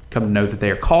come to know that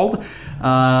they are called.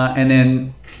 And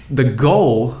then the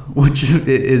goal, which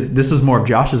this is more of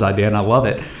Josh's idea, and I love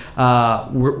it.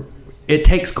 It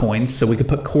takes coins, so we could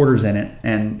put quarters in it,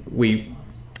 and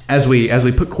as we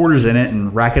put quarters in it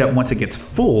and rack it up once it gets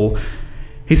full,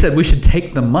 he said we should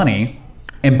take the money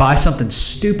and buy something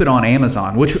stupid on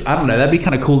Amazon, which I don't know, that'd be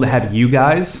kind of cool to have you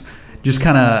guys just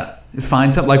kind of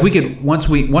find something. Like we could once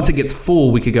it gets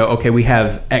full, we could go, okay, we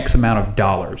have X amount of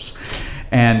dollars,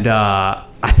 and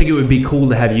I think it would be cool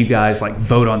to have you guys like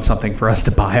vote on something for us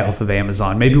to buy off of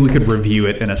Amazon. Maybe we could review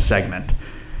it in a segment.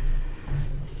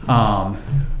 I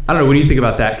don't know. What do you think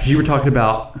about that? Because you were talking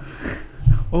about,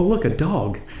 oh look, a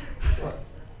dog. What?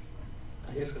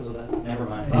 I guess because of that. Never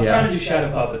mind. I was trying to do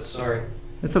shadow puppets. Sorry.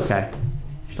 It's okay.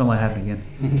 Just don't let it happen again.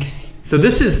 Okay. So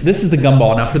this is the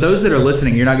gumball. Now, for those that are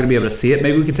listening, you're not going to be able to see it.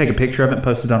 Maybe we can take a picture of it and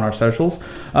post it on our socials.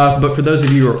 But for those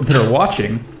of you that are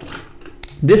watching,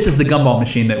 this is the gumball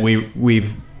machine that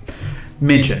we've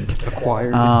mentioned.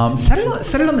 Acquired. Set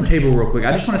it on the table real quick.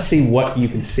 I just want to see what you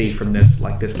can see from this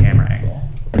camera angle.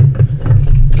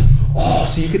 Oh,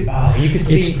 so you can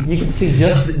see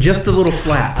just the little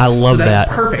flap. I love that.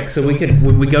 That's perfect. So we could,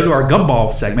 when we go to our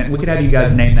gumball segment, we could have you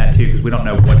guys name that too, because we don't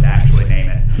know what to actually name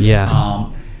it.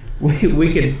 Yeah. We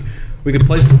could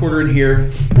place the quarter in here,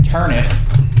 turn it.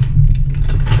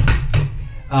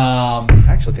 I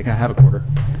actually think I have a quarter.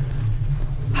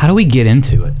 How do we get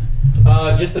into it?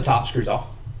 Just the top screws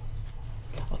off.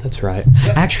 Oh, that's right.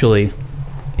 Yep. Actually,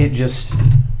 it just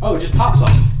pops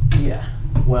off. Yeah.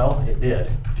 Well, it did.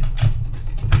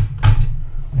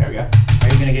 There we go. How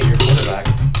are you going to get your quarter back?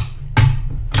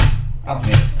 I don't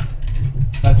need it.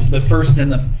 That's the first in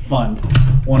the fund.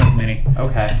 One of many.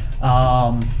 Okay.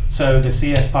 So the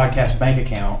CS Podcast bank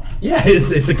account. Yeah,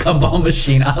 it's a gumball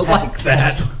machine. I like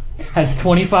that. Has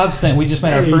 25 cents. We just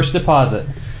made our first deposit.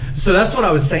 So that's what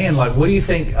I was saying. Like, what do you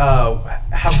think?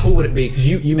 How cool would it be? Because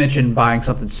you mentioned buying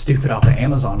something stupid off of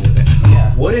Amazon with it.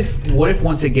 Yeah. What if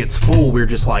once it gets full, we're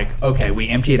just like, okay, we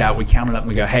empty it out, we count it up, and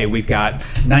we go, hey, we've got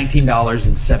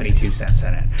 $19.72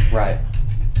 in it. Right.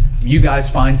 You guys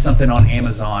find something on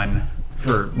Amazon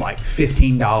for like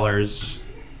 $15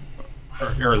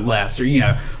 or less, or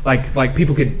like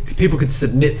people could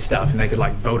submit stuff and they could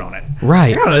like vote on it.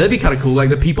 Right. I don't know. That'd be kind of cool. Like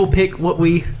the people pick what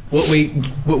we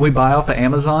buy off of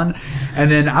Amazon, and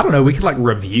then I don't know. We could like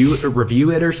review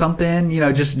it or something.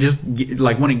 Just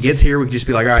like when it gets here, we could just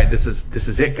be like, all right, this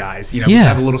is it, guys. We could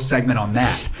have a little segment on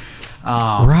that.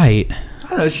 Right. I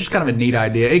don't know. It's just kind of a neat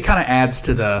idea. It kind of adds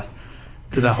to the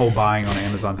whole buying on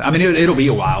Amazon thing. I mean, it'll be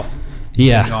a while.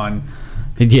 Yeah.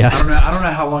 Yeah. I don't know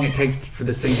how long it takes for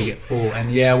this thing to get full,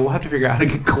 and we'll have to figure out how to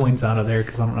get coins out of there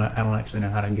because I don't actually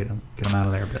know how to get them out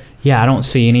of there. But yeah, I don't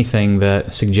see anything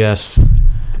that suggests,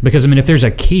 because I mean, if there's a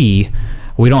key,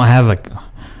 we don't have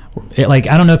I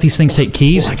don't know if these things take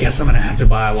keys. Well, I guess I'm gonna have to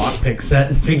buy a lockpick set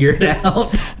and figure it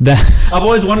out. I've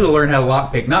always wanted to learn how to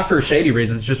lockpick, not for shady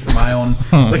reasons, just for my own.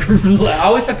 Like, I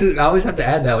always have to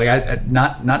add that, like,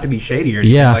 not to be shady or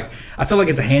anything. Yeah. Like, I feel like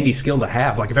it's a handy skill to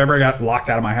have. Like, if I ever got locked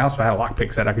out of my house, if I had a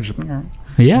lockpick set, I could just.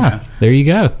 Yeah. There you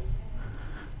go.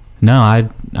 No,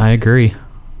 I agree.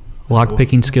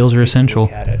 Lockpicking skills are essential.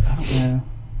 Look at it. I don't know.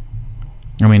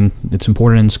 I mean, it's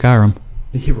important in Skyrim.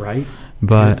 You're right.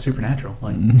 But it's supernatural.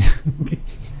 Like.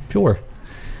 Sure.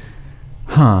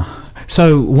 Huh.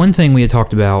 So one thing we had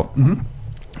talked about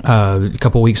a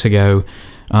couple weeks ago,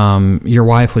 your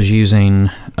wife was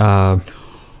using. So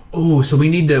we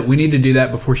need to do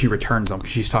that before she returns them,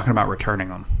 because she's talking about returning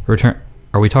them.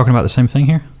 Are we talking about the same thing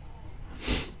here?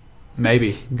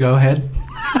 Maybe. Go ahead.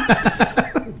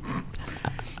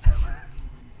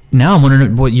 Now I'm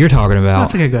wondering what you're talking about.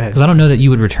 That's okay. Go ahead. Because I don't know that you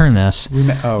would return this. We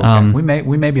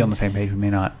may be on the same page. We may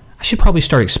not. I should probably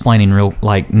start explaining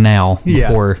now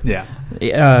before. Yeah.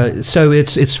 So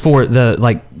it's for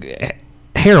the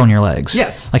hair on your legs.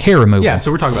 Yes. Like hair removal. Yeah. So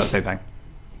we're talking about the same thing.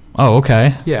 Oh,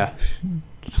 okay. Yeah.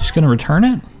 She's gonna return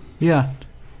it. Yeah.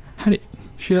 How did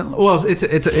she? Well,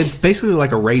 it's basically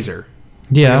like a razor.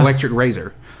 Yeah. Like an electric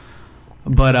razor.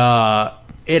 But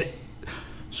it.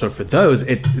 So for those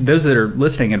that are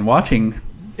listening and watching,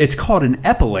 it's called an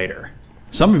epilator.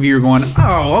 Some of you are going,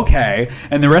 oh, okay.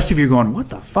 And the rest of you are going, what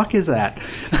the fuck is that?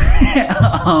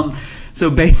 So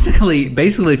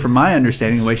basically, from my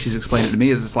understanding, the way she's explained it to me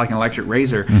is it's like an electric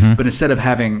razor, but instead of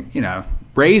having,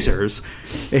 razors,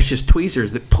 it's just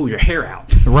tweezers that pull your hair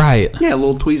out. Right. Yeah,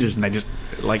 little tweezers, and they just,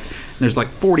 there's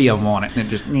 40 of them on it, and it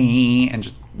just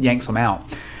yanks them out.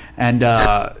 And,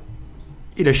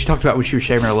 she talked about when she was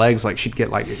shaving her legs, she'd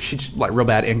get real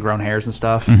bad ingrown hairs and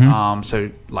stuff. So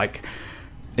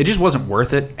it just wasn't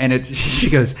worth it. And she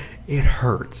goes, it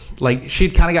hurts.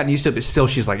 She'd kind of gotten used to it, but still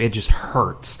she's like, it just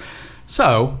hurts.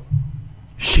 So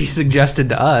she suggested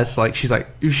to us,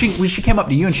 she came up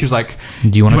to you and she was like,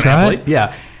 do you want to try it?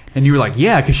 Yeah. And you were like,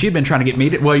 yeah, because she had been trying to get me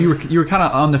to. Well, you were kind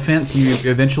of on the fence. You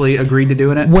eventually agreed to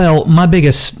doing it. Well, my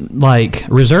biggest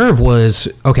reserve was,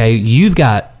 okay, you've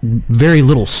got very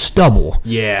little stubble.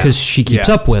 Yeah. Because she keeps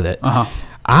up with it.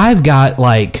 I've got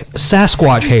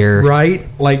Sasquatch hair. Right.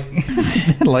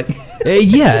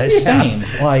 Yeah, same.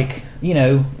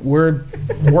 We're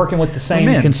working with the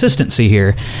same consistency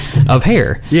here of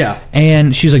hair. Yeah.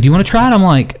 And she's like, do you want to try it? I'm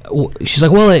like, she's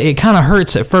like, well, it kind of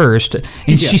hurts at first.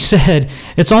 And she said,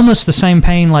 it's almost the same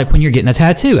pain like when you're getting a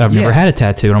tattoo. I've never had a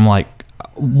tattoo. And I'm like,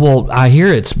 well, I hear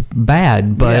it's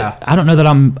bad, but I don't know that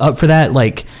I'm up for that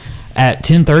at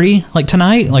 10:30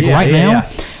 tonight, right now.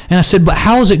 Yeah. And I said, but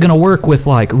how is it going to work with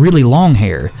really long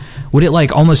hair? Would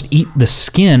it almost eat the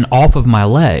skin off of my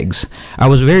legs? I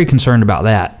was very concerned about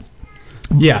that.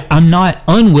 Yeah. I'm not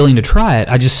unwilling to try it.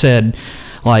 I just said,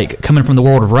 coming from the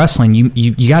world of wrestling,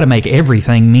 you got to make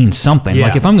everything mean something.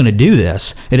 Yeah. If I'm going to do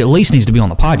this, it at least needs to be on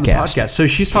the podcast. So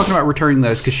she's talking about returning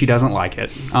those because she doesn't like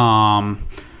it.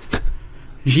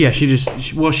 Yeah,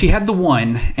 she had the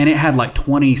one, and it had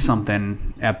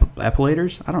 20-something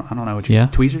epilators. I don't know what you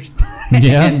tweezers.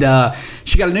 Yeah. And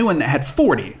she got a new one that had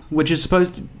 40, which is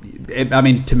supposed to...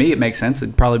 to me, it makes sense.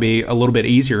 It'd probably be a little bit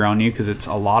easier on you because it's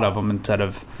a lot of them instead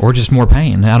of... Or just more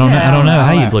pain. I don't know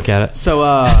how you'd look at it. So,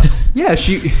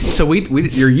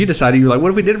 you decided, you were like, what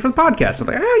if we did it for the podcast? I'm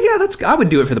like, I would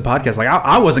do it for the podcast.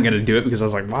 I wasn't going to do it because I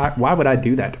was like, why would I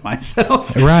do that to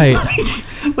myself? Right.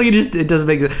 It doesn't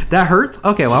make... That hurts?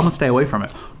 Okay, well, I'm going to stay away from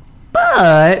it.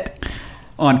 But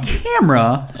on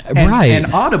camera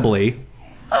and audibly...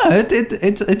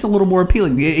 it's a little more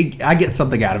appealing. I get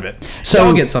something out of it. So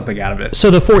I'll get something out of it.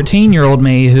 So the 14-year-old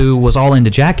me who was all into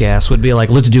Jackass would be like,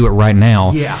 let's do it right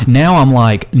now. Yeah. Now I'm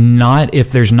like, not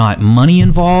if there's not money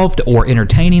involved or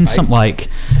entertaining. Something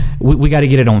we got to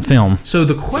get it on film. So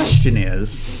the question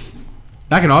is,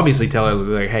 I can obviously tell her,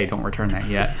 like, hey, don't return that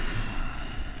yet.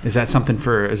 Is that something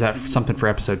for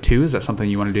episode 2? Is that something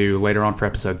you want to do later on for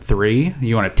episode 3?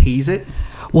 You want to tease it?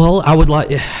 Well,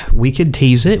 we could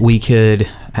tease it. We could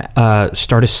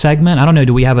start a segment. I don't know.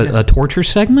 Do we have a torture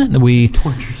segment?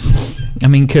 Torture segment. I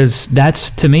mean, because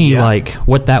that's, to me, like,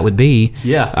 what that would be.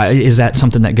 Yeah. Is that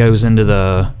something that goes into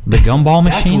the gumball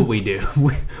machine? That's what we do.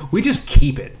 We just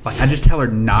keep it. Like, I just tell her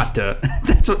not to.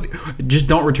 Just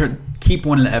don't return. Keep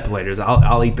one of the epilators.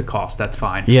 I'll eat the cost. That's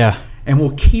fine. Yeah. And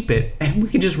we'll keep it, and we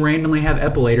could just randomly have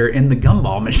epilator in the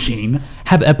gumball machine.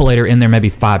 Have epilator in there maybe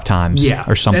 5 times,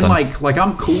 or something. And like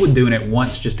I'm cool with doing it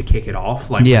once just to kick it off,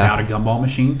 like without a gumball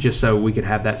machine, just so we could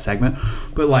have that segment.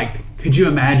 But like, could you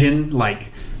imagine,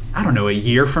 like, I don't know, a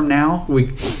year from now, we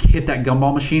hit that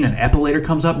gumball machine, and epilator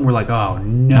comes up, and we're like, oh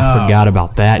no, I forgot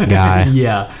about that guy.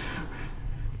 Yeah,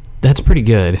 that's pretty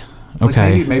good.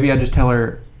 Okay, like maybe I just tell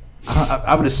her.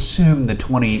 I would assume the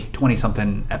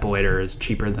 20-something epilator is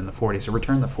cheaper than the 40, so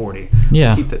return the 40.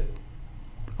 Yeah. Keep the.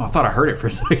 Oh, I thought I heard it for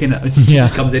a second. It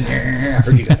just comes in here. I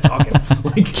heard you guys talking.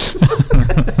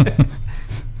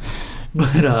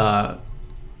 But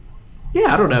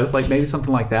yeah, I don't know. Like maybe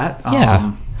something like that.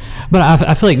 Yeah. But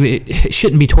I feel like it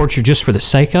shouldn't be torture just for the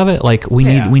sake of it. Like we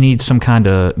need some kind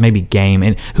of maybe game,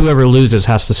 and whoever loses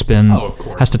has to spin. Oh, of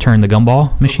course. Has to turn the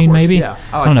gumball machine. Maybe. Yeah.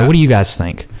 I don't know. What do you guys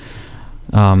think?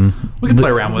 We can play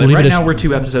around with it. Right now, we're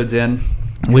 2 episodes in.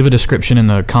 Leave a description in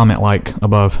the comment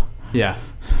above. Yeah.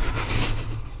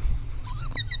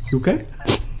 You okay?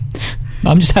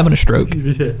 I'm just having a stroke.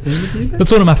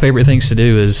 That's one of my favorite things to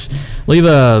do is leave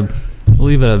a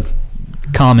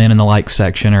comment in the like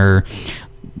section or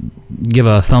give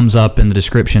a thumbs up in the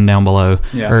description down below.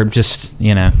 Yeah. Or just, I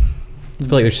feel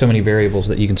like there's so many variables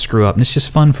that you can screw up, and it's just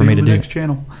fun for me to do. Next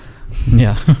channel.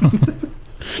 Yeah.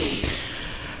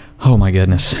 Oh my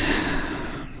goodness.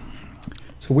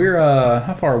 So we're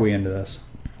how far are we into this?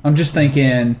 I'm just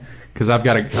thinking because I've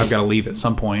got to leave at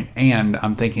some point, and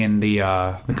I'm thinking the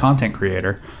content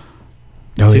creator.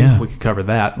 Oh yeah, we could cover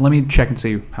that. Let me check and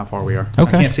see how far we are.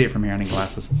 Okay. I can't see it from here. I need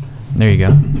glasses. There you go. I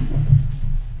don't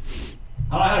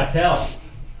know how to tell.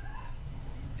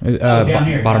 Down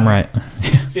here, bottom right.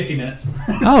 50 minutes.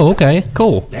 Oh, okay,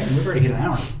 cool. Dang, we've already hit an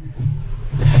hour.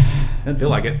 Doesn't feel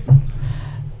like it.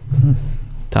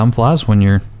 Time flies when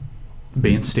you're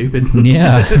being stupid.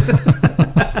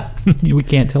 Yeah. We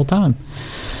can't tell time.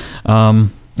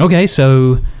 Okay,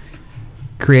 so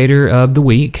creator of the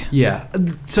week. Yeah.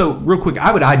 So real quick,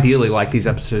 I would ideally like these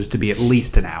episodes to be at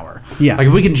least an hour. Yeah. Like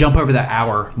if we can jump over that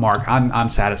hour mark, I'm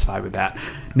satisfied with that.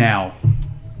 Now,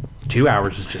 2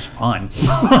 hours is just fun.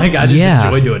 Like I just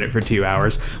enjoy doing it for 2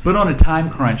 hours. But on a time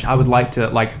crunch, I would like to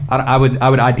I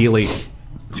would ideally,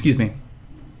 excuse me,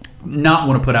 not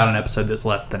want to put out an episode that's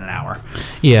less than an hour.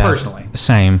 Yeah. Personally.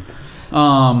 Same.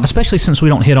 Especially since we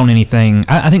don't hit on anything.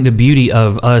 I think the beauty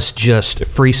of us just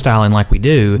freestyling like we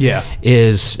do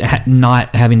is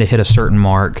not having to hit a certain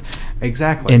mark.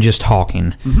 Exactly. And just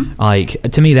talking. Mm-hmm. Like,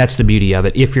 to me, that's the beauty of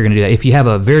it. If you're going to do that, if you have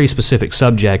a very specific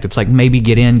subject, it's like maybe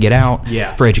get in, get out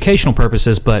for educational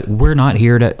purposes, but we're not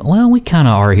here to, we kind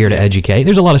of are here to educate.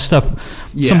 There's a lot of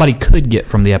stuff somebody could get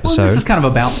from the episode. Well, this is kind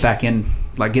of a bounce back in,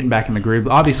 like getting back in the groove.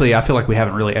 Obviously, I feel like we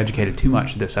haven't really educated too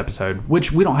much this episode,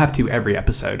 which we don't have to every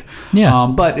episode. Yeah.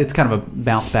 But it's kind of a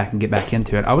bounce back and get back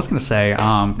into it. I was going to say,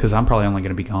 because I'm probably only going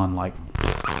to be gone like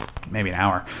maybe an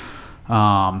hour.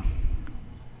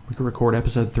 We could record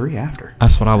episode 3 after.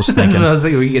 That's what I was thinking. So I was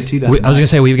thinking we could get 2 done. I was going to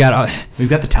say we've got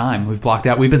the time. We've blocked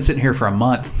out. We've been sitting here for a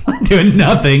month doing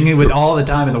nothing with all the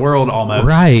time in the world almost.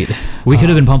 Right. We could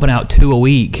have been pumping out 2 a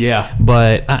week. Yeah.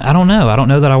 But I don't know. I don't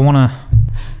know that I want to.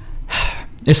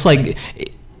 It's like,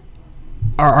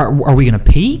 are we going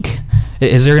to peak?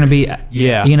 Is there going to be?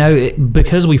 Yeah.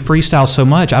 Because we freestyle so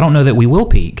much, I don't know that we will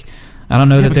peak. I don't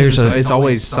know that there's it's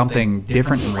always something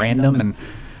different and random, and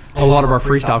a lot of our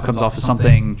freestyle comes off of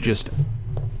something just,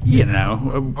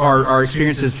 our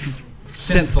experiences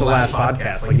since the last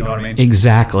podcast. Like, you know what I mean?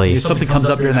 Exactly. If something comes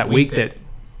up during that week that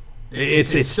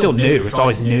it's still new. It's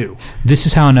always new. This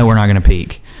is how I know we're not going to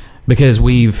peak, because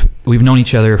we've known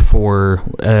each other for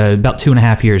about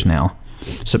 2.5 years now.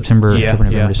 September, October,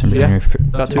 November, December, January,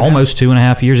 almost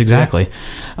 2.5 years exactly.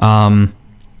 Yeah.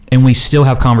 And we still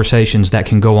have conversations that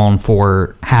can go on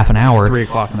for half an hour. 3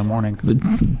 o'clock in the morning.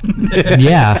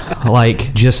 Yeah,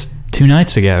 like just 2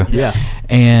 nights ago. Yeah.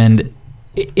 And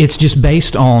it's just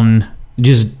based on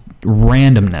just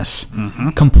randomness. Mm-hmm.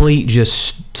 Complete,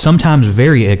 just sometimes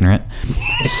very ignorant,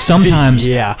 sometimes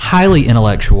highly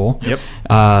intellectual. Yep.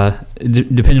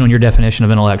 Depending on your definition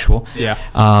of intellectual. Yeah.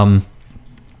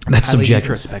 That's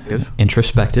subjective.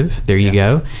 Introspective. There you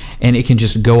go. And it can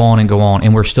just go on,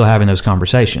 and we're still having those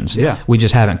conversations. Yeah. We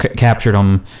just haven't captured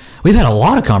them. We've had a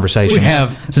lot of conversations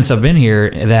since I've been here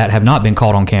that have not been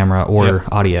caught on camera or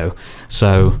audio.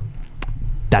 So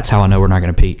that's how I know we're not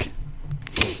going to peak.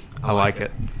 I like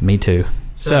it. Me too.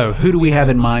 So who do we have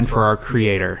in mind for our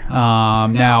creator?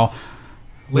 Now,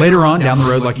 later on down the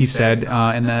road, like you said,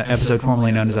 in the episode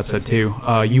formerly known as episode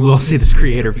 2, you will see this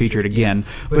creator featured again.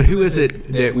 But who is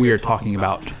it that we are talking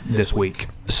about this week?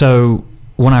 So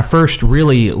when I first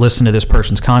really listened to this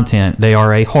person's content, they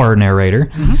are a horror narrator.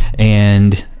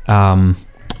 And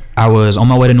I was on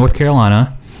my way to North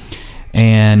Carolina,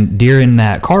 and during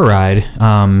that car ride,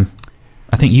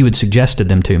 I think you had suggested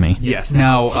them to me. Yes.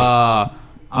 Now,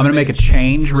 I'm going to make a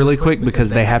change really quick because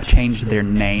they have changed their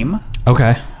name.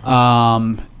 Okay.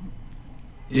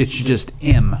 It's just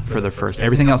M for the first.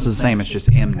 Everything else is the same. It's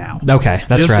just M now. Okay,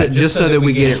 that's right. Just so that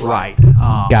we get it right.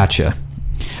 Gotcha.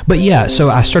 But yeah, so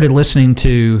I started listening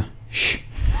to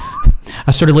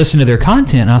their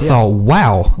content, and I thought,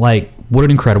 wow, like, what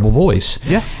an incredible voice.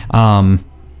 Yeah.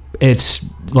 It's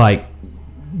like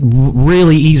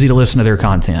really easy to listen to their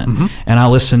content. And I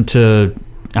listened to,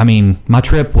 my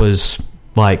trip was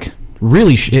like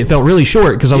really, it felt really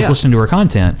short because I was listening to her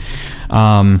content.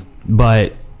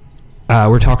 But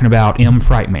we're talking about M.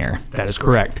 Frightmare. That is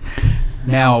correct.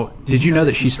 Now, did you know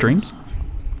that she streams?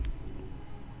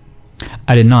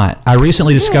 I did not. I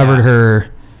recently discovered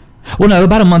her. Well, no,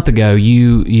 about a month ago,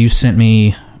 you sent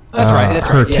me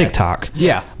her TikTok.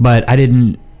 Yeah. But I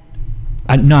didn't.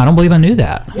 I don't believe I knew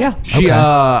that. Yeah. She. Okay.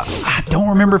 I don't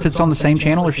remember if it's on the same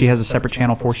channel or if she has a separate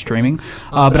channel for streaming.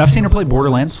 But I've seen her play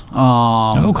Borderlands. Cool.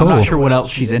 I'm not sure what else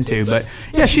she's into, but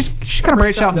yeah, she's kind of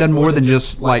branched out and done more than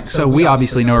just like. So we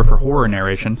obviously know her for horror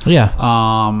narration. Yeah.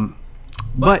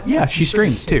 But yeah, she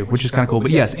streams too, which is kind of cool.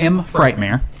 But yes, M.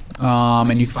 Frightmare.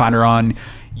 And you can find her on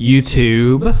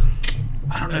YouTube.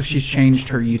 I don't know if she's changed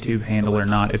her YouTube handle or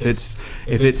not. If it's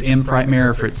M.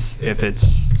 Frightmare, if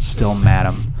it's still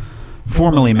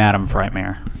formerly Madam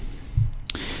Frightmare.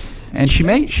 And she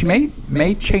may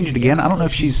change it again. I don't know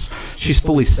if she's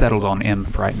fully settled on M.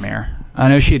 Frightmare. I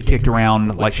know she had kicked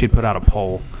around, like she had put out a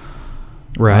poll.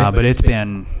 Right. But it's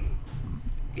been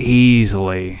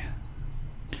easily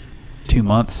 2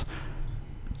 months.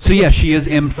 So yeah, she is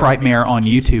M. Frightmare on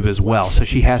YouTube as well. So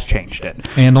she has changed it.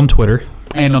 And on Twitter.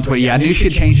 Yeah, I knew she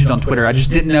had changed it on Twitter. I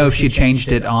just didn't know if she had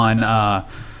changed it on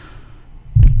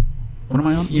what am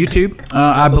I on? YouTube.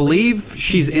 I believe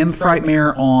she's M.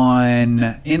 Frightmare on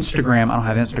Instagram. I don't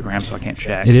have Instagram, so I can't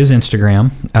check. It is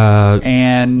Instagram.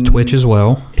 And Twitch as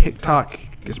well. TikTok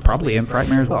is probably M.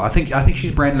 Frightmare as well. I think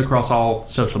she's branded across all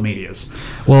social medias.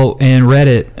 Well, and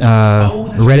Reddit.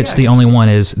 Reddit's the only one.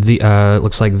 Is the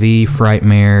looks like the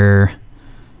Frightmare.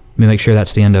 Let me make sure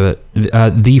that's the end of it.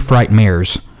 The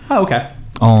Frightmares. Oh, okay.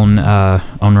 On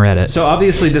Reddit. So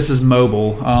obviously this is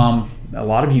mobile. A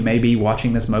lot of you may be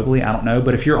watching this mobily. I don't know,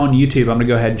 but if you're on YouTube, I'm going to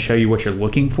go ahead and show you what you're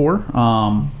looking for.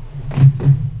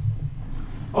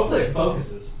 Hopefully it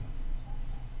focuses.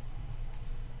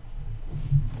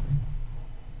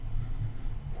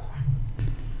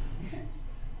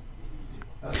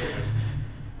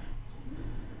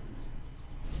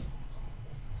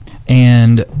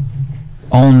 And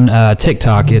on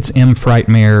TikTok, it's M.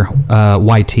 Frightmare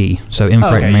YT. So M.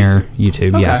 Frightmare YouTube.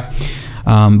 Okay. Yeah.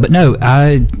 But no,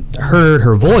 I heard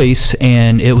her voice,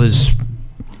 and it was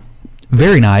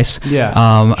very nice.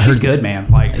 Yeah. She's good,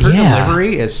 man. Like, her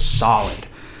delivery is solid.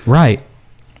 Right.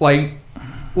 Like,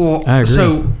 well, I agree.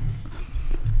 So,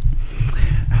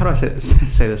 how do I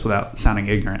say this without sounding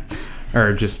ignorant?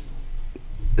 Or just,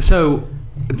 so,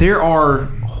 there are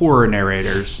horror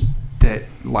narrators that,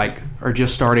 like, are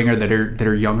just starting or that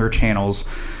are younger channels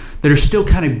that are still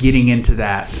kind of getting into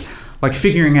that. Like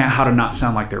figuring out how to not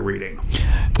sound like they're reading.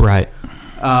 Right.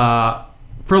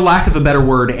 For lack of a better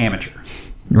word, amateur.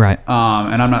 Right.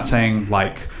 And I'm not saying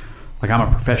like I'm a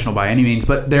professional by any means,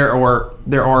 but there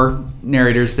are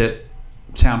narrators that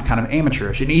sound kind of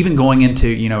amateurish, and even going into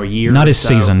a year. Not as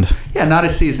seasoned. Yeah, not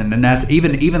as seasoned, and that's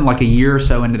even like a year or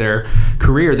so into their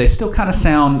career, they still kind of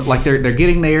sound like they're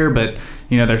getting there, but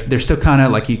they're still kind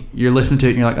of like you're listening to it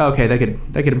and you're like, oh, okay, they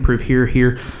could improve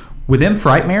here. With M.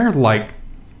 Frightmare, like.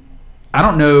 I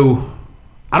don't know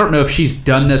if she's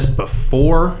done this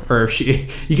before or if she.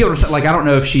 You get what I'm saying? Like I don't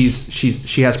know if she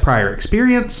has prior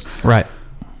experience. Right.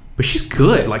 But she's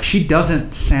good. Like she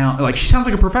doesn't sound like she sounds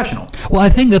like a professional. Well, I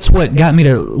think that's what got me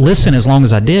to listen as long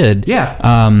as I did.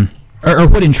 Yeah. Or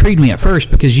what intrigued me at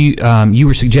first, because you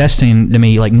were suggesting to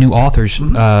me like new authors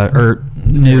or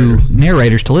new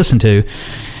narrators to listen to,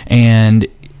 and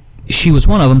she was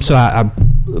one of them. So I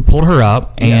pulled her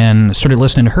up and started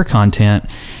listening to her content.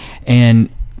 And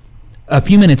a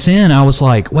few minutes in, I was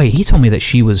like, wait, he told me that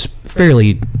she was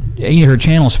her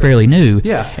channel's fairly new.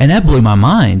 Yeah. And that blew my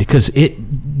mind because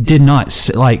it did not,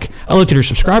 like, I looked at her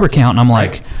subscriber count and I'm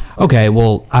like, okay,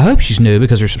 well, I hope she's new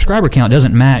because her subscriber count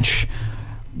doesn't match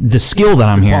the skill that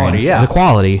I'm hearing. The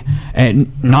quality.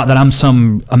 And not that I'm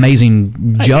some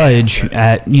amazing judge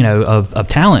at, of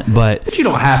talent, but you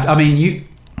don't have to. I mean, you...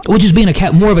 Well, just being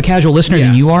more of a casual listener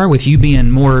than you are, with you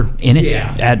being more in it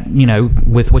at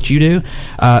with what you do.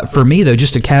 For me though,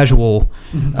 just a casual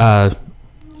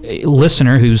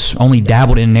listener who's only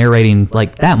dabbled in narrating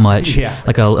like that much,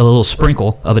 like a little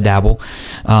sprinkle of a dabble.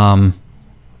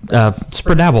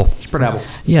 Spradabble.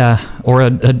 Yeah, or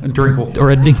a drinkle. Or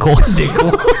a dinkle.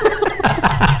 Dinkle.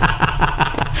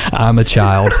 I'm a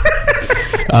child.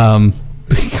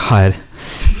 God.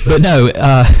 But no,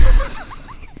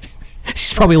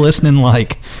 she's probably listening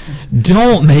like,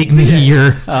 don't make me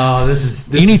your this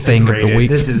is anything of the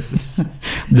week.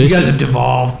 You guys have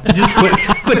devolved. Just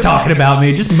quit talking about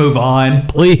me. Just move on.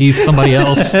 Please, somebody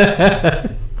else. I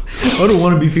don't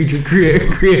want to be featured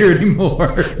creator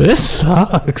anymore. This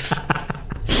sucks.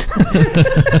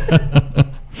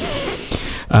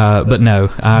 But no,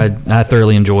 I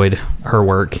thoroughly enjoyed her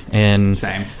work, and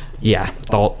same. Yeah,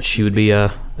 thought she would be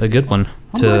a good one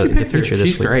to feature this week.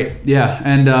 She's great. Yeah,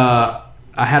 and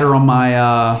I had her on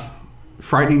my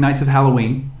Frightening Nights of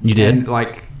Halloween. You did? And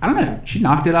I don't know, she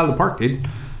knocked it out of the park, dude.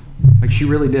 Like, she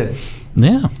really did.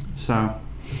 Yeah. So,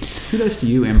 kudos to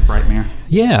you, M. Frightmare.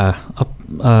 Yeah.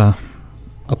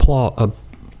 Applaud.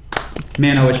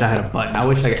 Man, I wish I had a button. I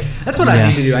wish I could. That's what I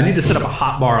need to do. I need to set up a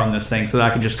hot bar on this thing so that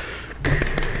I can just,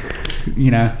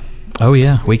 Oh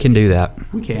yeah, we can do that.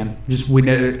 We can. We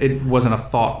know it wasn't a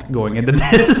thought going into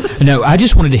this. No, I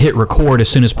just wanted to hit record as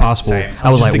soon as possible. Same.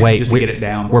 I was like, wait, just to get it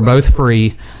down. We're both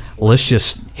free. Let's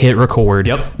just hit record.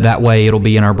 Yep. That way it'll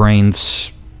be in our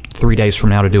brains 3 days from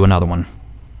now to do another one.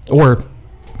 Or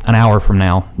an hour from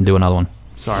now and do another one.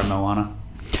 Sorry, Moana.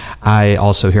 I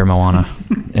also hear Moana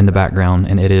in the background,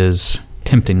 and it is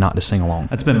tempting not to sing along.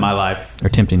 That's been my life. Or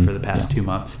tempting for the past 2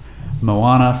 months.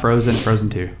 Moana, Frozen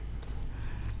 2.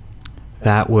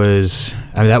 That was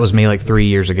me like 3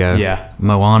 years ago. Yeah.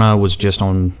 Moana was just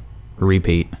on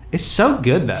repeat. It's so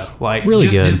good though. Like, really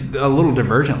just a little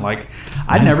divergent. Like,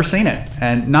 I'd never seen it,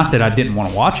 and not that I didn't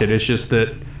want to watch it. It's just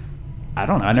that I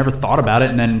don't know. I never thought about it,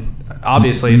 and then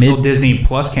obviously until Disney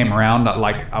Plus came around,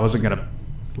 like, I wasn't gonna,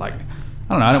 like, I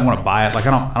don't know. I didn't want to buy it. Like,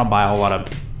 I don't buy a whole lot of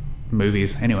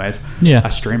movies anyways. Yeah. I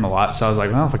stream a lot, so I was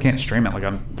like, well, if I can't stream it, like,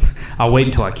 I'll wait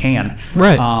until I can.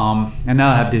 Right. And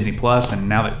now I have Disney Plus, and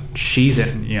now that she's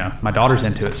in, my daughter's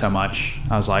into it so much,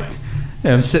 I was like,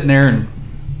 I'm sitting there and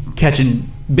catching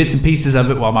bits and pieces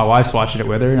of it while my wife's watching it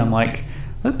with her, and I'm like,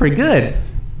 that's pretty good.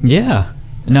 Yeah.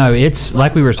 No, it's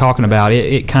like we were talking about.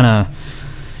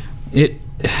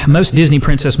 Most Disney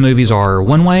princess movies are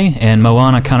one way, and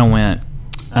Moana kind of went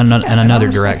in another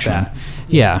direction.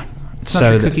 Yeah. It's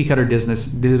not your cookie cutter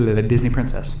Disney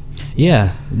princess.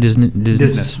 Yeah, Disney.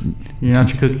 You're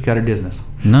not your cookie cutter Disney.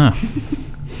 No.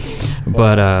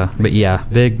 But yeah,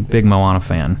 big Moana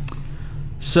fan.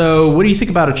 So, what do you think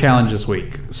about a challenge this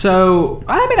week? So,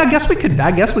 I mean, I guess we could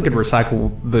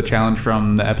recycle the challenge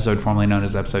from the episode formerly known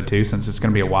as episode 2, since it's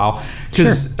going to be a while.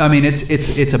 Because I mean,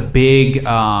 it's a big.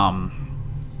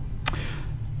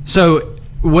 So,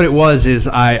 what it was is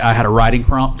I had a writing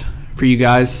prompt for you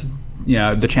guys.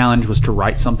 The challenge was to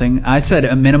write something. I said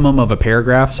a minimum of a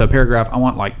paragraph. So, a paragraph, I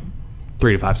want like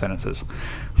 3 to 5 sentences.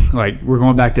 Like, we're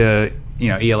going back to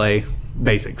ELA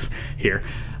basics here.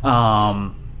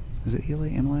 Is it ELA,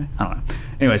 MLA? I don't know.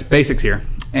 Anyways, basics here.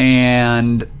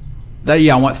 And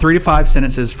I want 3 to 5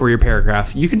 sentences for your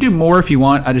paragraph. You can do more if you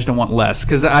want. I just don't want less,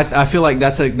 because I feel like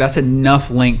that's enough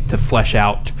length to flesh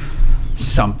out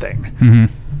something. Mm-hmm.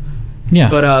 Yeah.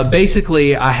 But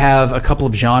basically, I have a couple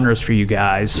of genres for you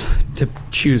guys to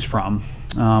choose from.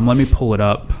 Let me pull it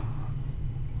up.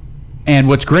 And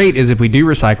what's great is if we do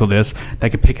recycle this, they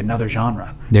could pick another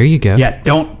genre. There you go. Yeah,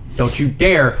 don't you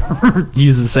dare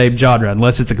use the same genre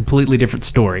unless it's a completely different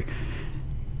story.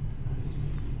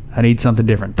 I need something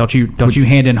different. Don't you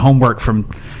hand in homework from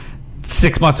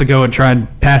 6 months ago and try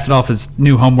and pass it off as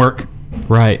new homework.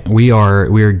 Right. We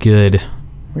are good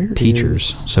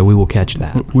teachers, so we will catch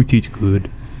that. We teach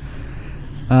good.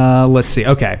 Let's see.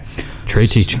 Okay. Trey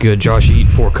teach good. Josh eat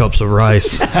 4 cups of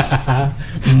rice.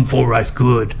 4 rice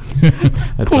good.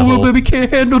 That's poor little baby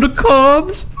can't handle the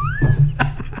carbs.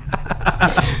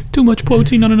 Too much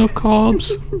protein, not enough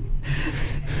carbs.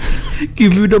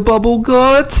 Give you the bubble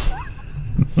guts.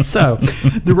 So,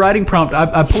 the writing prompt,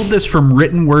 I pulled this from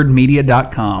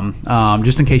writtenwordmedia.com,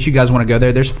 just in case you guys want to go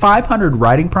there. There's 500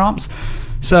 writing prompts.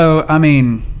 So, I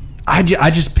mean, I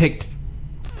just picked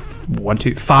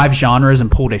 5 genres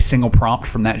and pulled a single prompt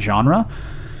from that genre.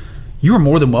 You are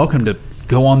more than welcome to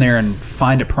go on there and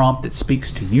find a prompt that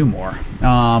speaks to you more.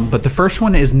 But the first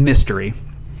one is mystery.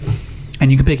 And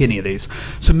you can pick any of these.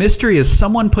 So mystery is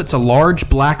someone puts a large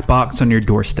black box on your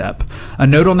doorstep. A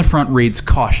note on the front reads,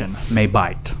 "Caution, may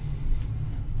bite."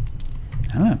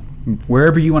 I don't know.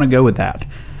 Wherever you want to go with that.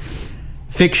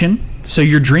 Fiction. So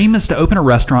your dream is to open a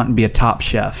restaurant and be a top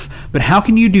chef. But how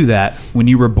can you do that when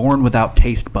you were born without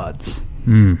taste buds?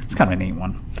 It's kind of a neat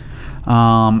one.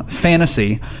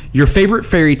 Fantasy. Your favorite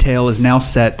fairy tale is now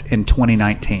set in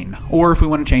 2019. Or if we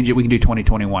want to change it, we can do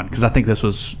 2021. Because I think this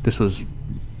was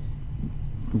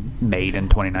made in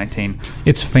 2019.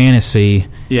 It's fantasy.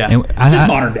 Yeah. Just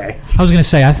modern day. I was going to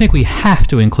say, I think we have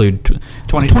to include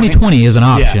 2020 as an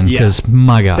option because,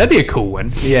 my God. That'd be a cool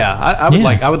one. Yeah.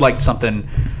 I would like something,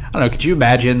 I don't know, could you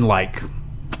imagine like,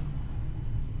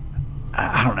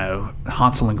 I don't know,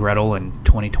 Hansel and Gretel in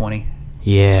 2020?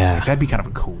 Yeah. Like, that'd be kind of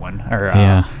a cool one. Or,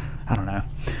 I don't know.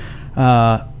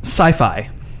 Sci-fi.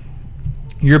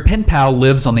 Your pen pal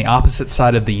lives on the opposite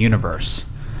side of the universe.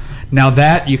 Now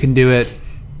that you can do it.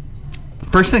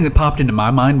 First thing that popped into my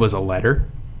mind was a letter.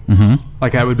 Mm-hmm.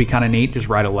 Like that would be kind of neat. Just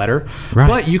write a letter. Right.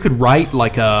 But you could write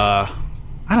like a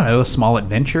small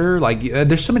adventure. Like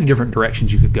there's so many different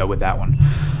directions you could go with that one.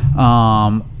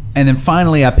 And then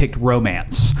finally, I picked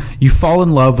romance. You fall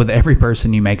in love with every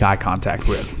person you make eye contact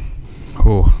with.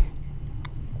 Oh.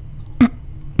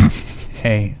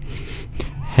 Hey.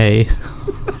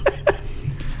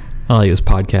 I like this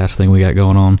podcast thing we got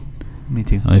going on. Me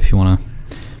too. If you want to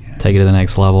take it to the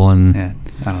next level and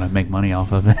I don't know, make money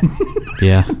off of it.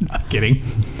 Yeah. I'm kidding.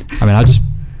 I mean, I'll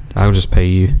just pay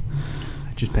you.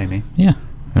 Just pay me? Yeah.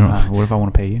 What if I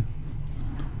want to pay you?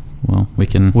 Well, we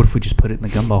can. What if we just put it in the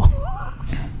gumball?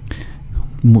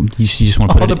 You just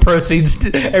want to put all the proceeds,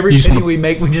 every penny we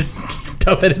make, we just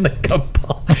stuff it in the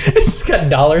gumball. It's just got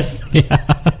dollars.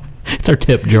 Yeah. It's our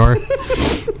tip jar.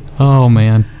 Oh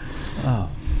man. Oh.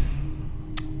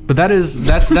 But that's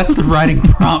the writing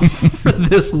prompt for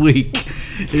this week.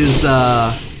 Is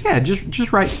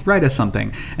just write us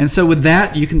something. And so with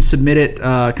that, you can submit it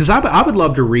because I would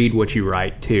love to read what you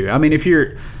write too. I mean, I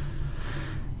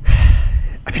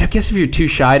guess if you're too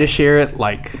shy to share it,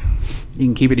 like you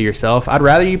can keep it to yourself. I'd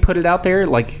rather you put it out there.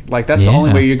 Like that's the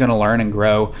only way you're going to learn and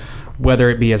grow, whether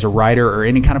it be as a writer or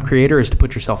any kind of creator, is to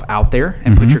put yourself out there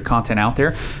and put your content out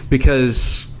there.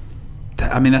 Because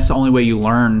I mean, that's the only way you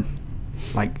learn.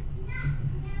 Like,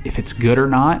 if it's good or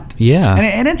not. Yeah.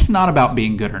 And it's not about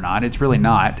being good or not. It's really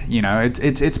not. You know,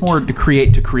 it's more to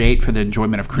create for the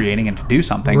enjoyment of creating and to do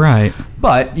something. Right.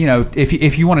 But, you know,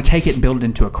 if you want to take it and build it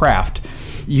into a craft,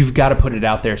 you've got to put it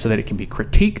out there so that it can be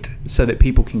critiqued, so that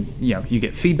people can, you know, you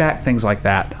get feedback, things like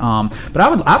that. But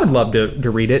I would love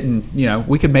to read it, and you know,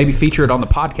 we could maybe feature it on the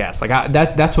podcast. Like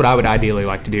that's what I would ideally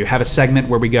like to do. Have a segment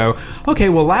where we go, okay,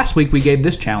 well, last week we gave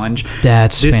this challenge.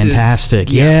 That's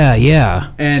fantastic.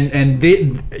 Yeah. And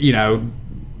you know,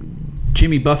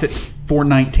 Jimmy Buffett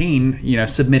 419, you know,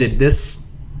 submitted this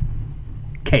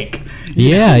cake.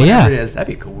 Whatever it is,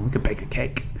 that'd be cool. We could bake a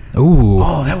cake. Ooh.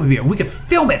 Oh, that would be. We could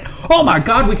film it. Oh my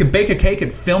God, we could bake a cake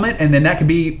and film it, and then that could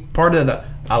be part of the.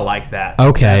 I like that.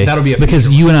 Okay. That'll be because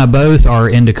you and I both are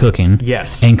into cooking.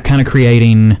 Yes. And kind of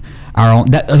creating our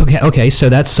own. Okay. So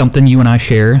that's something you and I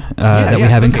share that we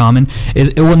have in common.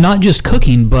 Well, not just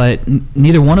cooking, but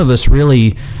neither one of us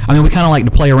really. I mean, we kind of like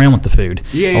to play around with the food.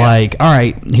 Yeah. Like, all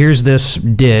right, here's this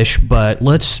dish, but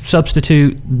let's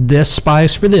substitute this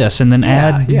spice for this, and then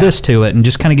add this to it, and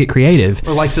just kind of get creative.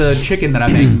 Or like the chicken that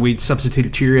I made, we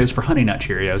substituted Cheerios for Honey Nut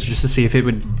Cheerios just to see if it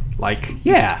would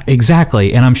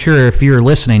Exactly. And I'm sure if you're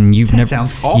listening,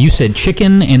 sounds awful. You said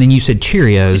chicken and then you said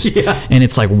Cheerios, and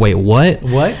it's like, wait, what?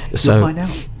 What? So you'll find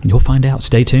out. You'll find out.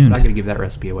 Stay tuned. I'm not going to give that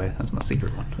recipe away. That's my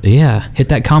secret one. Yeah. Hit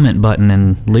that comment button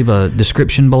and leave a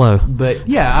description below. But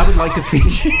yeah, I would like to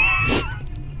feature.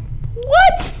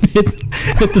 What?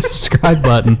 Hit the subscribe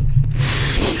button.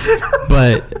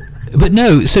 But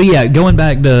no. So yeah, going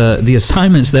back to the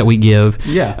assignments that we give.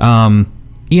 Yeah.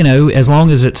 You know, as long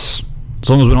as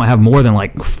we don't have more than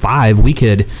like 5, we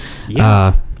could.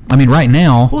 Yeah. I mean, right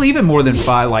now. Well, even more than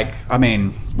 5. Like, I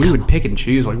mean, we would pick and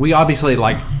choose. Like, we obviously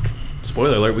like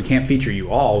spoiler alert, we can't feature you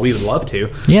all. We would love to.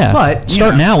 Yeah, but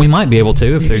starting out, we might be able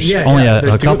to if there's only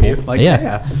a couple. Like,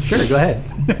 yeah, sure, go ahead.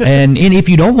 and if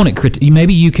you don't want it,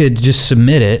 maybe you could just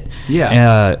submit it.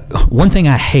 Yeah. One thing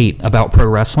I hate about pro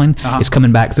wrestling is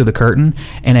coming back through the curtain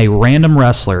and a random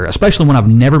wrestler, especially one I've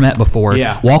never met before,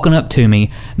 walking up to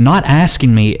me, not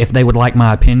asking me if they would like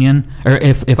my opinion or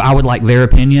if I would like their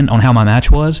opinion on how my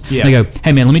match was. Yeah. They go,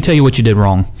 "Hey man, let me tell you what you did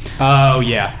wrong." Oh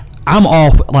yeah. I'm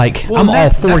all for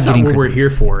that's getting. Not what we're here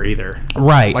for either,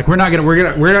 right? Like we're not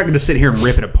gonna sit here and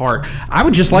rip it apart. I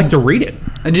would just like to read it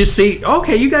and just see.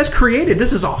 Okay, you guys created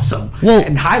this is awesome. Well,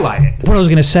 and highlight it. What I was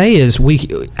gonna say is we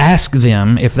ask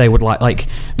them if they would like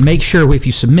make sure if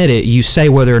you submit it, you say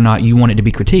whether or not you want it to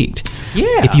be critiqued.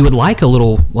 Yeah. If you would like a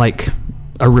little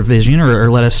a revision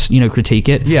or let us critique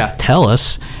it. Yeah. Tell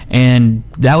us, and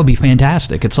that would be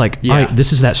fantastic. It's like, all right,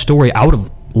 this is that story. I would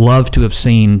have love to have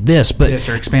seen this, but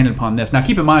or expanded upon this. Now,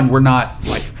 keep in mind, we're not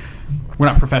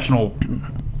professional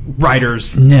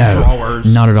writers, drawers,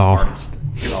 not at all.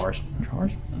 Drawers,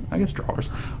 I guess drawers,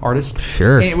 artists.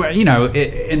 Sure. And,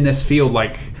 in this field,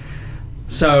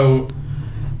 so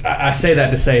I say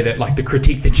that to say that the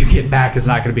critique that you get back is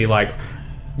not going to be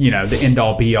the end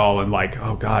all be all and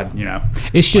oh God,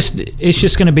 It's just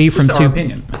going to be from our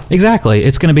opinion. Exactly.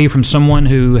 It's going to be from someone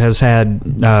who has had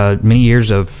many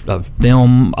years of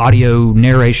film, audio,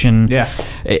 narration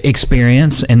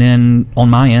experience, and then on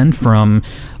my end from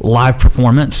live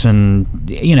performance and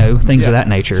things of that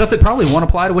nature. Stuff that probably won't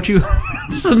apply to what you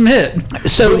submit.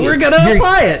 So we're going to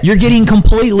apply it. You're getting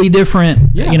completely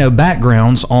different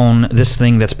backgrounds on this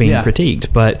thing that's being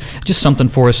critiqued, but just something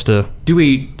for us to do. Do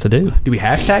we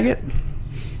hashtag it?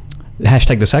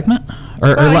 Hashtag the segment?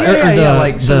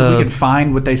 So we can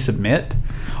find what they submit?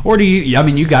 Or do you... I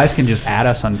mean, you guys can just add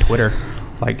us on Twitter.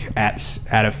 What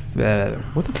the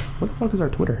fuck is our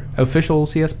Twitter? Official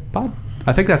CS Pod?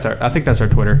 I think that's our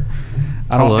Twitter.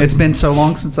 It's been so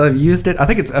long since I've used it. I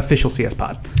think it's Official CS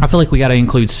Pod. I feel like we got to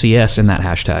include CS in that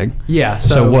hashtag. Yeah.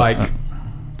 So what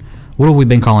have we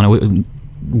been calling it?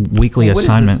 Weekly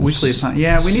assignment. Weekly assignment.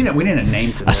 Yeah, we need a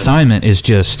name for this. Assignment is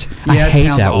just. I hate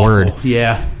that awful. word.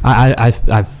 Yeah.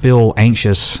 I feel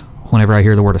anxious whenever I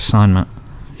hear the word assignment.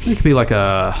 It could be like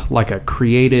a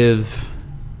creative.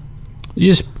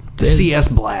 CS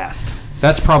blast.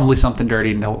 That's probably something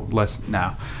dirty. No less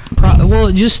now.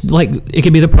 Just it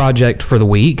could be the project for the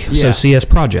week. Yeah. So CS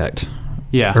project.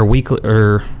 Yeah. Or weekly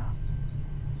or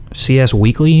CS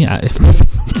weekly.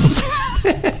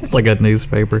 It's like a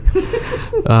newspaper.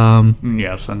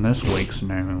 Yes, in this week's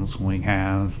news we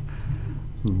have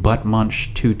Butt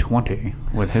Munch 220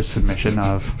 with his submission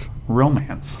of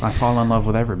romance. I fall in love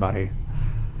with everybody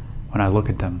when I look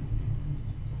at them.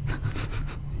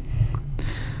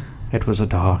 It was a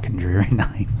dark and dreary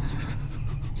night.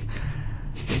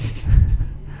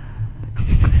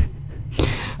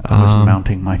 I was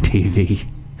mounting my TV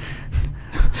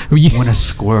when a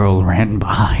squirrel ran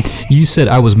by. You said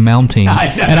I was mounting,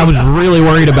 and I was really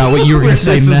worried about what you were going to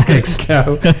say next.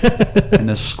 And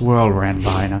the squirrel ran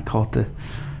by, and I caught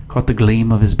the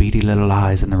gleam of his beady little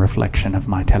eyes in the reflection of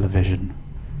my television.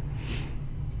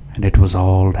 And it was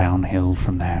all downhill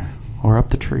from there, or up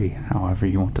the tree, however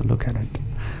you want to look at it.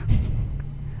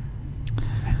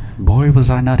 Boy, was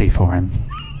I nutty for him.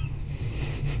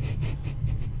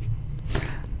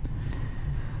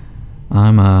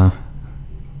 I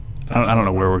don't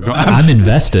know where we're going. I'm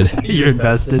invested. You're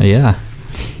invested? Yeah.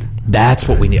 That's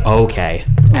what we need. Okay.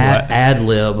 Ad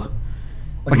lib.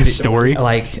 Like a story?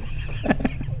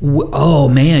 Oh,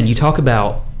 man. You talk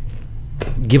about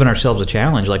giving ourselves a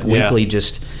challenge. Weekly,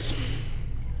 just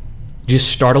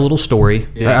start a little story.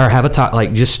 Or have a talk.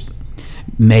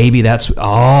 Maybe that's...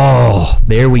 Oh,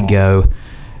 there we go.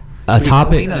 A topic...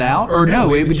 Clean it out? Or no,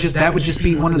 that would just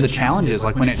be one of the challenges.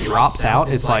 When it drops out,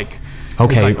 it's like...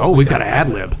 Okay. We've got to ad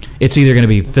lib. It's either going to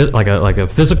be like a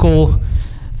physical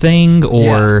thing,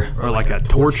 or like a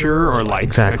torture, or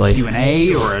exactly a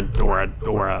Q&A, or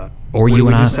you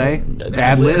and I say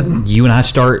ad lib. You and I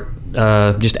start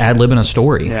just ad libbing a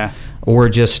story, or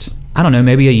just I don't know.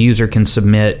 Maybe a user can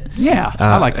submit. Yeah,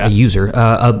 I like that.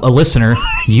 A listener,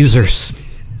 users.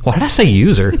 Why did I say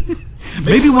user?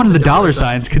 Maybe one of the dollar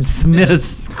signs could submit a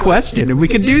question, and we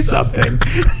could do something.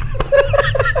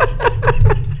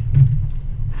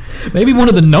 Maybe one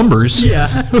of the numbers.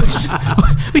 Yeah.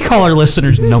 We call our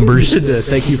listeners numbers.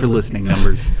 Thank you for listening,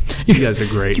 numbers. You guys are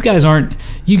great. You guys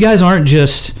aren't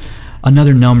just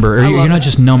another number. Or you're not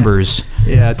just numbers.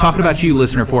 Yeah, talking about you,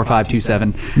 listener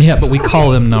 4527. Yeah, but we call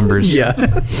them numbers.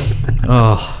 Yeah.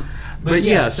 Oh. But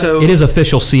yeah, so... It is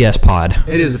official CS Pod.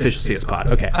 It is official CS Pod.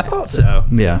 Okay, I thought so.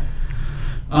 Yeah.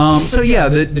 So yeah,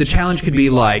 the challenge could be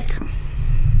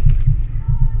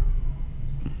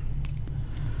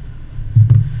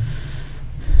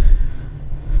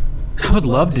I would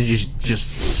love to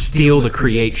just steal the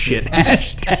create shit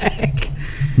hashtag.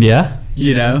 Yeah.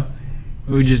 You know,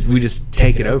 we just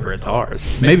take it over. It's ours.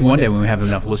 Maybe one day when we have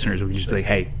enough listeners, we can just be like,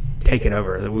 hey, take it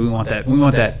over. We want that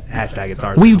hashtag. It's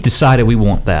ours. We've decided we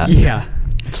want that. Yeah.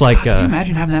 It's like. Can you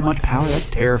imagine having that much power? That's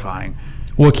terrifying.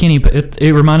 Well, Kenny,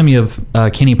 it reminded me of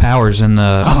Kenny Powers in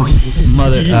the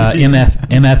MF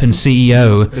and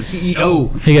CEO. The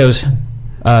CEO. He goes,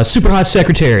 super hot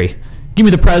secretary, give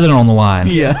me the president on the line.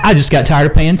 Yeah. I just got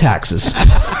tired of paying taxes.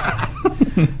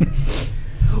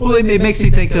 Well, it makes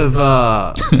me think of,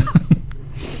 I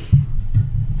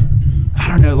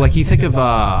don't know, like you think of,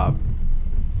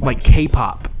 like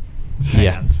K-pop fans.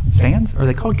 Yeah. Stands? Are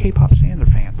they called K-pop stands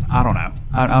or fans? I don't know.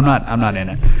 I'm not in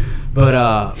it. But,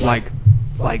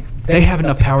 like they have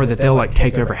enough power that they'll, like,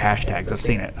 take over hashtags. I've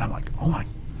seen it. I'm like, oh my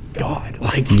God.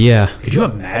 Like, yeah. Could you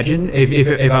imagine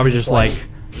if I was just like,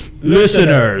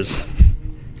 listeners,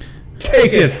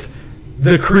 taketh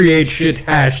the create shit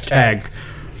hashtag,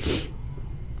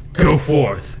 go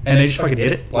forth, and they just fucking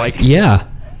did it. Like, yeah.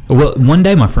 Well, one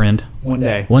day, my friend. One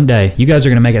day, you guys are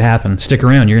gonna make it happen. Stick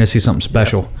around. You're gonna see something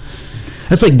special.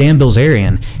 That's like Dan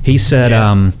Bilzerian. He said,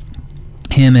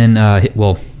 him and I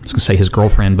was gonna say his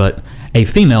girlfriend, but a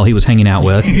female he was hanging out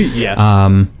with.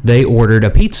 They ordered a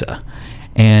pizza.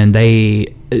 And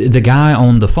the guy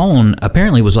on the phone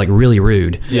apparently was like really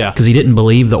rude. Yeah. Because he didn't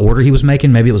believe the order he was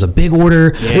making. Maybe it was a big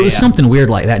order. Yeah, it was something weird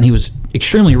like that. And he was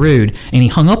extremely rude. And he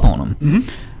hung up on him.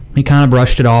 Mm-hmm. He kind of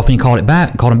brushed it off and he called him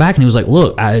back. And he was like,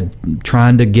 "Look, I'm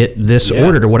trying to get this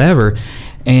ordered or whatever."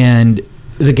 And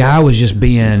the guy was just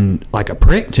being like a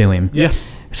prick to him. Yeah.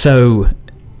 So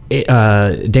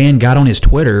Dan got on his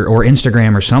Twitter or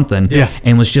Instagram or something. Yeah.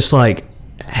 And was just like,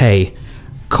 "Hey,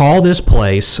 call this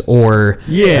place," or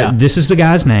this is the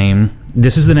guy's name,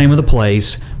 this is the name of the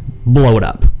place, blow it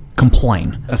up,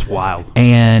 complain. That's wild.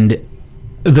 And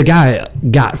the guy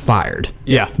got fired.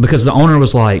 Yeah. Because the owner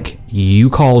was like,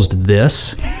 you caused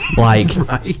this? Like,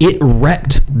 Right. It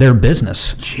wrecked their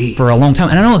business Jeez. for a long time.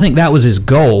 And I don't think that was his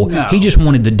goal. No. He just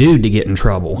wanted the dude to get in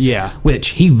trouble. Yeah. Which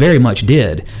he very much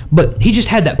did. But he just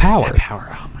had that power.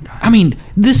 Oh my God. I mean,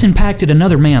 this impacted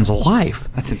another man's life.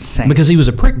 That's insane. Because he was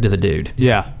a prick to the dude.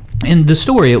 Yeah. In the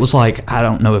story, it was like, I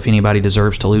don't know if anybody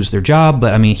deserves to lose their job,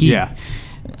 but I mean,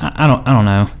 I don't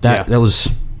know. That was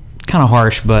kind of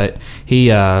harsh, but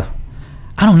he, I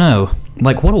don't know.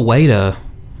 Like, what a way to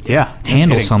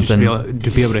handle something. Just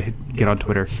to be able to get on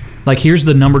Twitter. Like, here's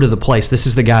the number to the place. This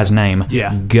is the guy's name.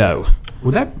 Yeah. Go.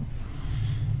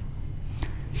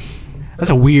 That's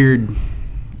a weird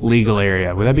legal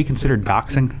area. Would that be considered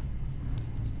doxing?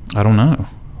 I don't know.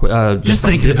 Just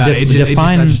think about it.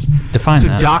 Define So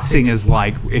that. doxing is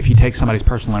like if you take somebody's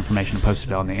personal information and post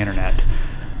it on the internet,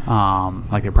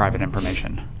 like their private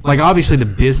information. Like obviously the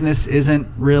business isn't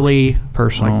really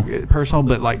Personal,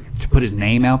 but like to put his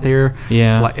name out there,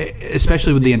 like,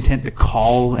 especially with the intent to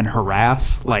call and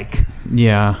harass. Like,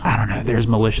 I don't know. There's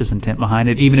malicious intent behind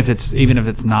it, even if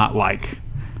it's not like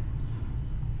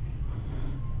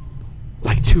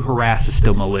to harass is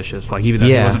still malicious. Like even though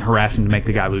he wasn't harassing to make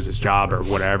the guy lose his job or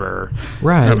whatever,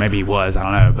 right? Or maybe he was. I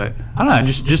don't know, but I don't know.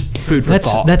 Just food for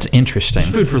thought. That's interesting.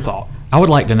 Just food for thought. I would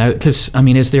like to know because I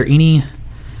mean, is there any?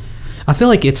 I feel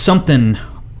like it's something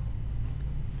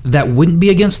that wouldn't be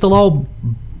against the law,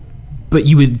 but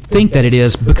you would think that it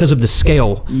is because of the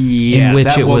scale in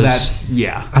which it was.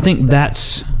 I think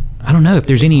that's. I don't know if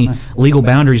there's any legal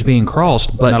boundaries being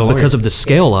crossed, but because of the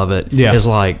scale of it, is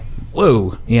like.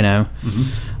 Whoa, you know,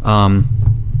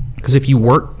 because if you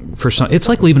work for some, it's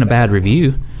like leaving a bad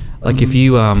review. Like if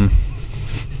you I'll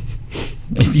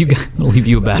leave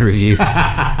you a bad review.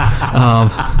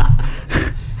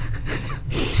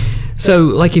 So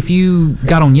like if you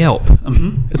got on Yelp,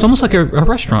 it's almost like a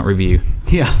restaurant review.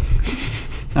 Yeah,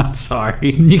 I'm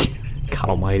sorry.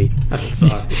 God Almighty, I'm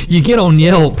sorry. You get on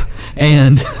Yelp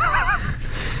and.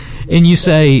 And you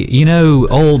say,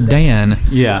 old Dan,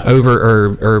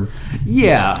 over or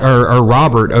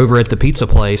Robert over at the pizza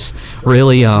place,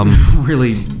 really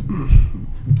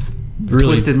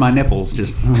twisted my nipples,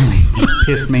 just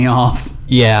pissed me off.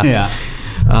 Yeah.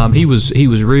 He was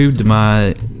rude to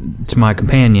my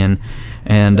companion,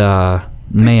 and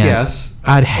man, yes.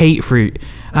 I'd hate for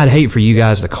you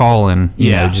guys to call and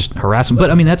just harass him.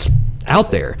 But I mean that's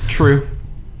out there. True.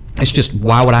 It's just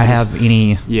why would I have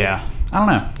any? Yeah. I don't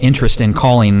know. Interest in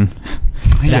calling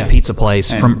that pizza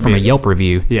place from a Yelp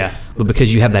review. Yeah. But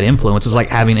because you have that influence, it's like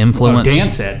having influence. Well,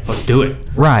 Dan said, let's do it.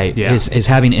 Right. Yeah. Is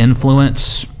having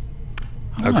influence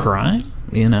a crime?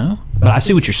 But I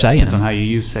see what you're saying. Depends on how you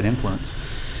use said influence.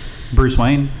 Bruce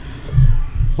Wayne,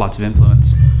 lots of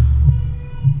influence.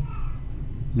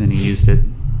 Then he used it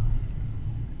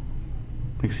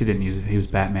Because he didn't use it. He was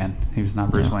Batman. He was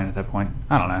not Bruce Wayne at that point.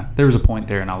 I don't know. There was a point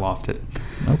there, and I lost it.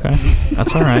 Okay.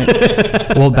 That's all right.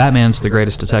 Well, Batman's the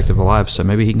greatest detective alive, so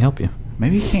maybe he can help you.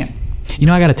 Maybe he can. You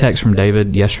know, I got a text from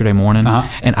David yesterday morning,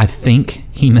 and I think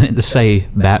he meant to say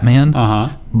Batman,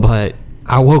 but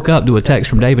I woke up to a text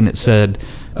from David, and it said,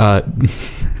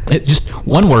 just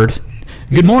one word,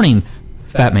 "Good morning,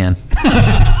 Fat Man."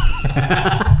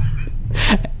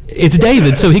 It's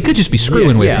David, so he could just be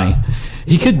screwing with me.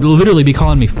 He could literally be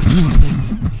calling me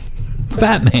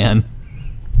Fat Man.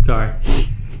 Sorry.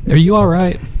 Are you all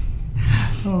right?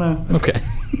 I don't know. Okay.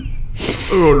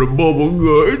 Oh, the bubble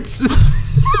guts.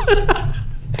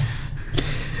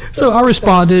 So I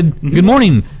responded, "Good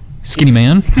morning, skinny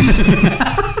man."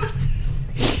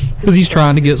 Because he's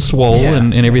trying to get swole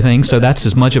and everything, so that's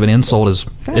as much of an insult as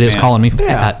fat it is man. calling me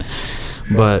fat.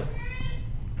 But,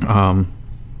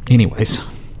 anyways, I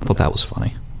thought that was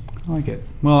funny. I like it.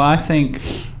 Well, I think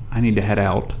I need to head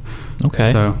out.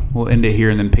 Okay. So we'll end it here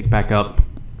and then pick back up.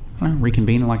 I don't know,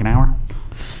 reconvene in like an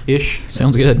hour-ish.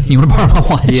 Sounds good. You want to borrow my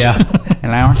watch? Yeah. An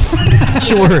hour?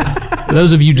 Sure. For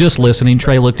those of you just listening,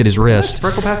 Trey looked at his wrist.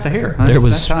 Freckle past the hair.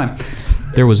 That's time.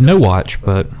 There was no watch,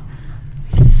 but...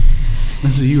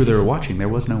 Those of you that are watching, there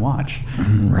was no watch.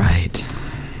 Right.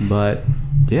 But,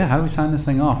 yeah, how do we sign this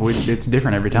thing off? It's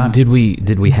different every time. Did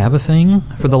we have a thing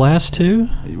for the last two?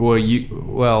 Well,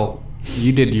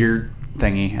 you did your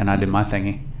thingy, and I did my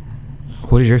thingy.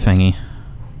 What is your thingy?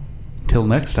 Till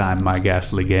next time, my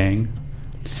ghastly gang,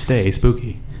 stay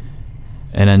spooky.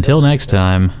 And until next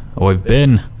time, I've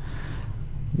been...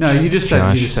 No, you just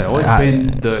said, Josh. I've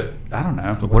been the... I don't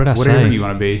know. What did I say? Whatever you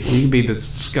want to be. You can be the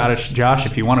Scottish Josh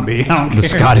if you want to be. I don't care. The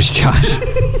Scottish Josh.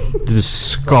 The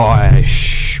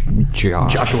Scottish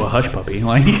Josh. Joshua Hush Puppy.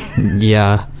 Like.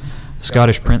 Yeah.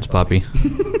 Scottish Prince Puppy.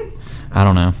 I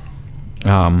don't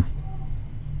know.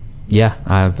 Yeah,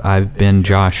 I've been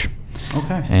Josh.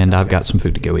 Okay. And I've got some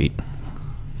food to go eat.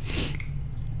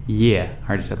 Yeah. I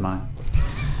already said mine.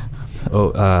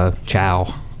 Oh,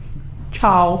 ciao.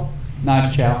 Ciao.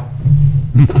 Nice ciao.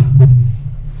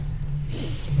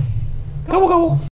 Gobble gobble.